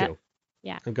I'm going to.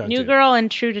 Yeah, I'm going New Girl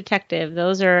and True Detective.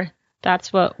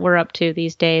 That's what we're up to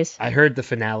these days. I heard the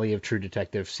finale of True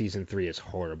Detective season 3 is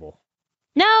horrible.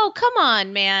 No, come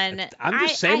on, man. I'm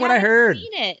just saying what I heard.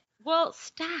 Seen it. Well,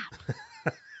 stop.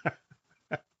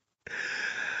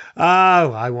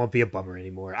 Oh, I won't be a bummer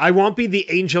anymore. I won't be the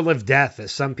angel of death,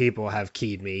 as some people have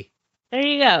keyed me. There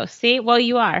you go. See? Well,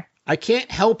 you are. I can't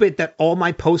help it that all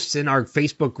my posts in our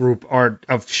Facebook group are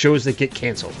of shows that get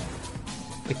canceled.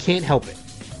 I can't help it.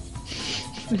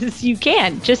 You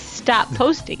can. Just stop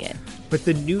posting it. But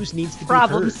the news needs to be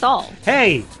Problem heard. solved.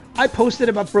 Hey, I posted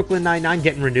about Brooklyn Nine-Nine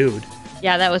getting renewed.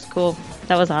 Yeah, that was cool.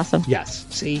 That was awesome. Yes.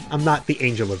 See, I'm not the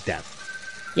angel of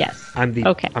death. Yes. I'm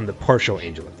the partial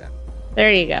angel of death.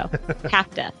 There you go. Half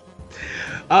death.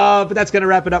 But that's going to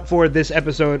wrap it up for this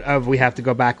episode of We Have to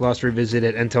Go Back, Lost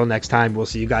Revisited. Until next time, we'll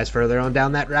see you guys further on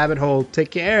down that rabbit hole. Take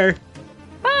care.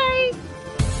 Bye.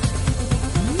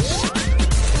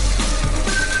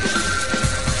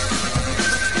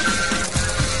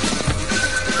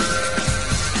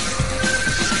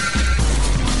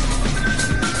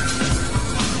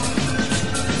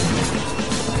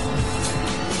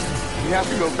 We have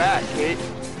to go back, Kate.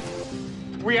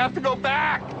 We have to go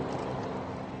back!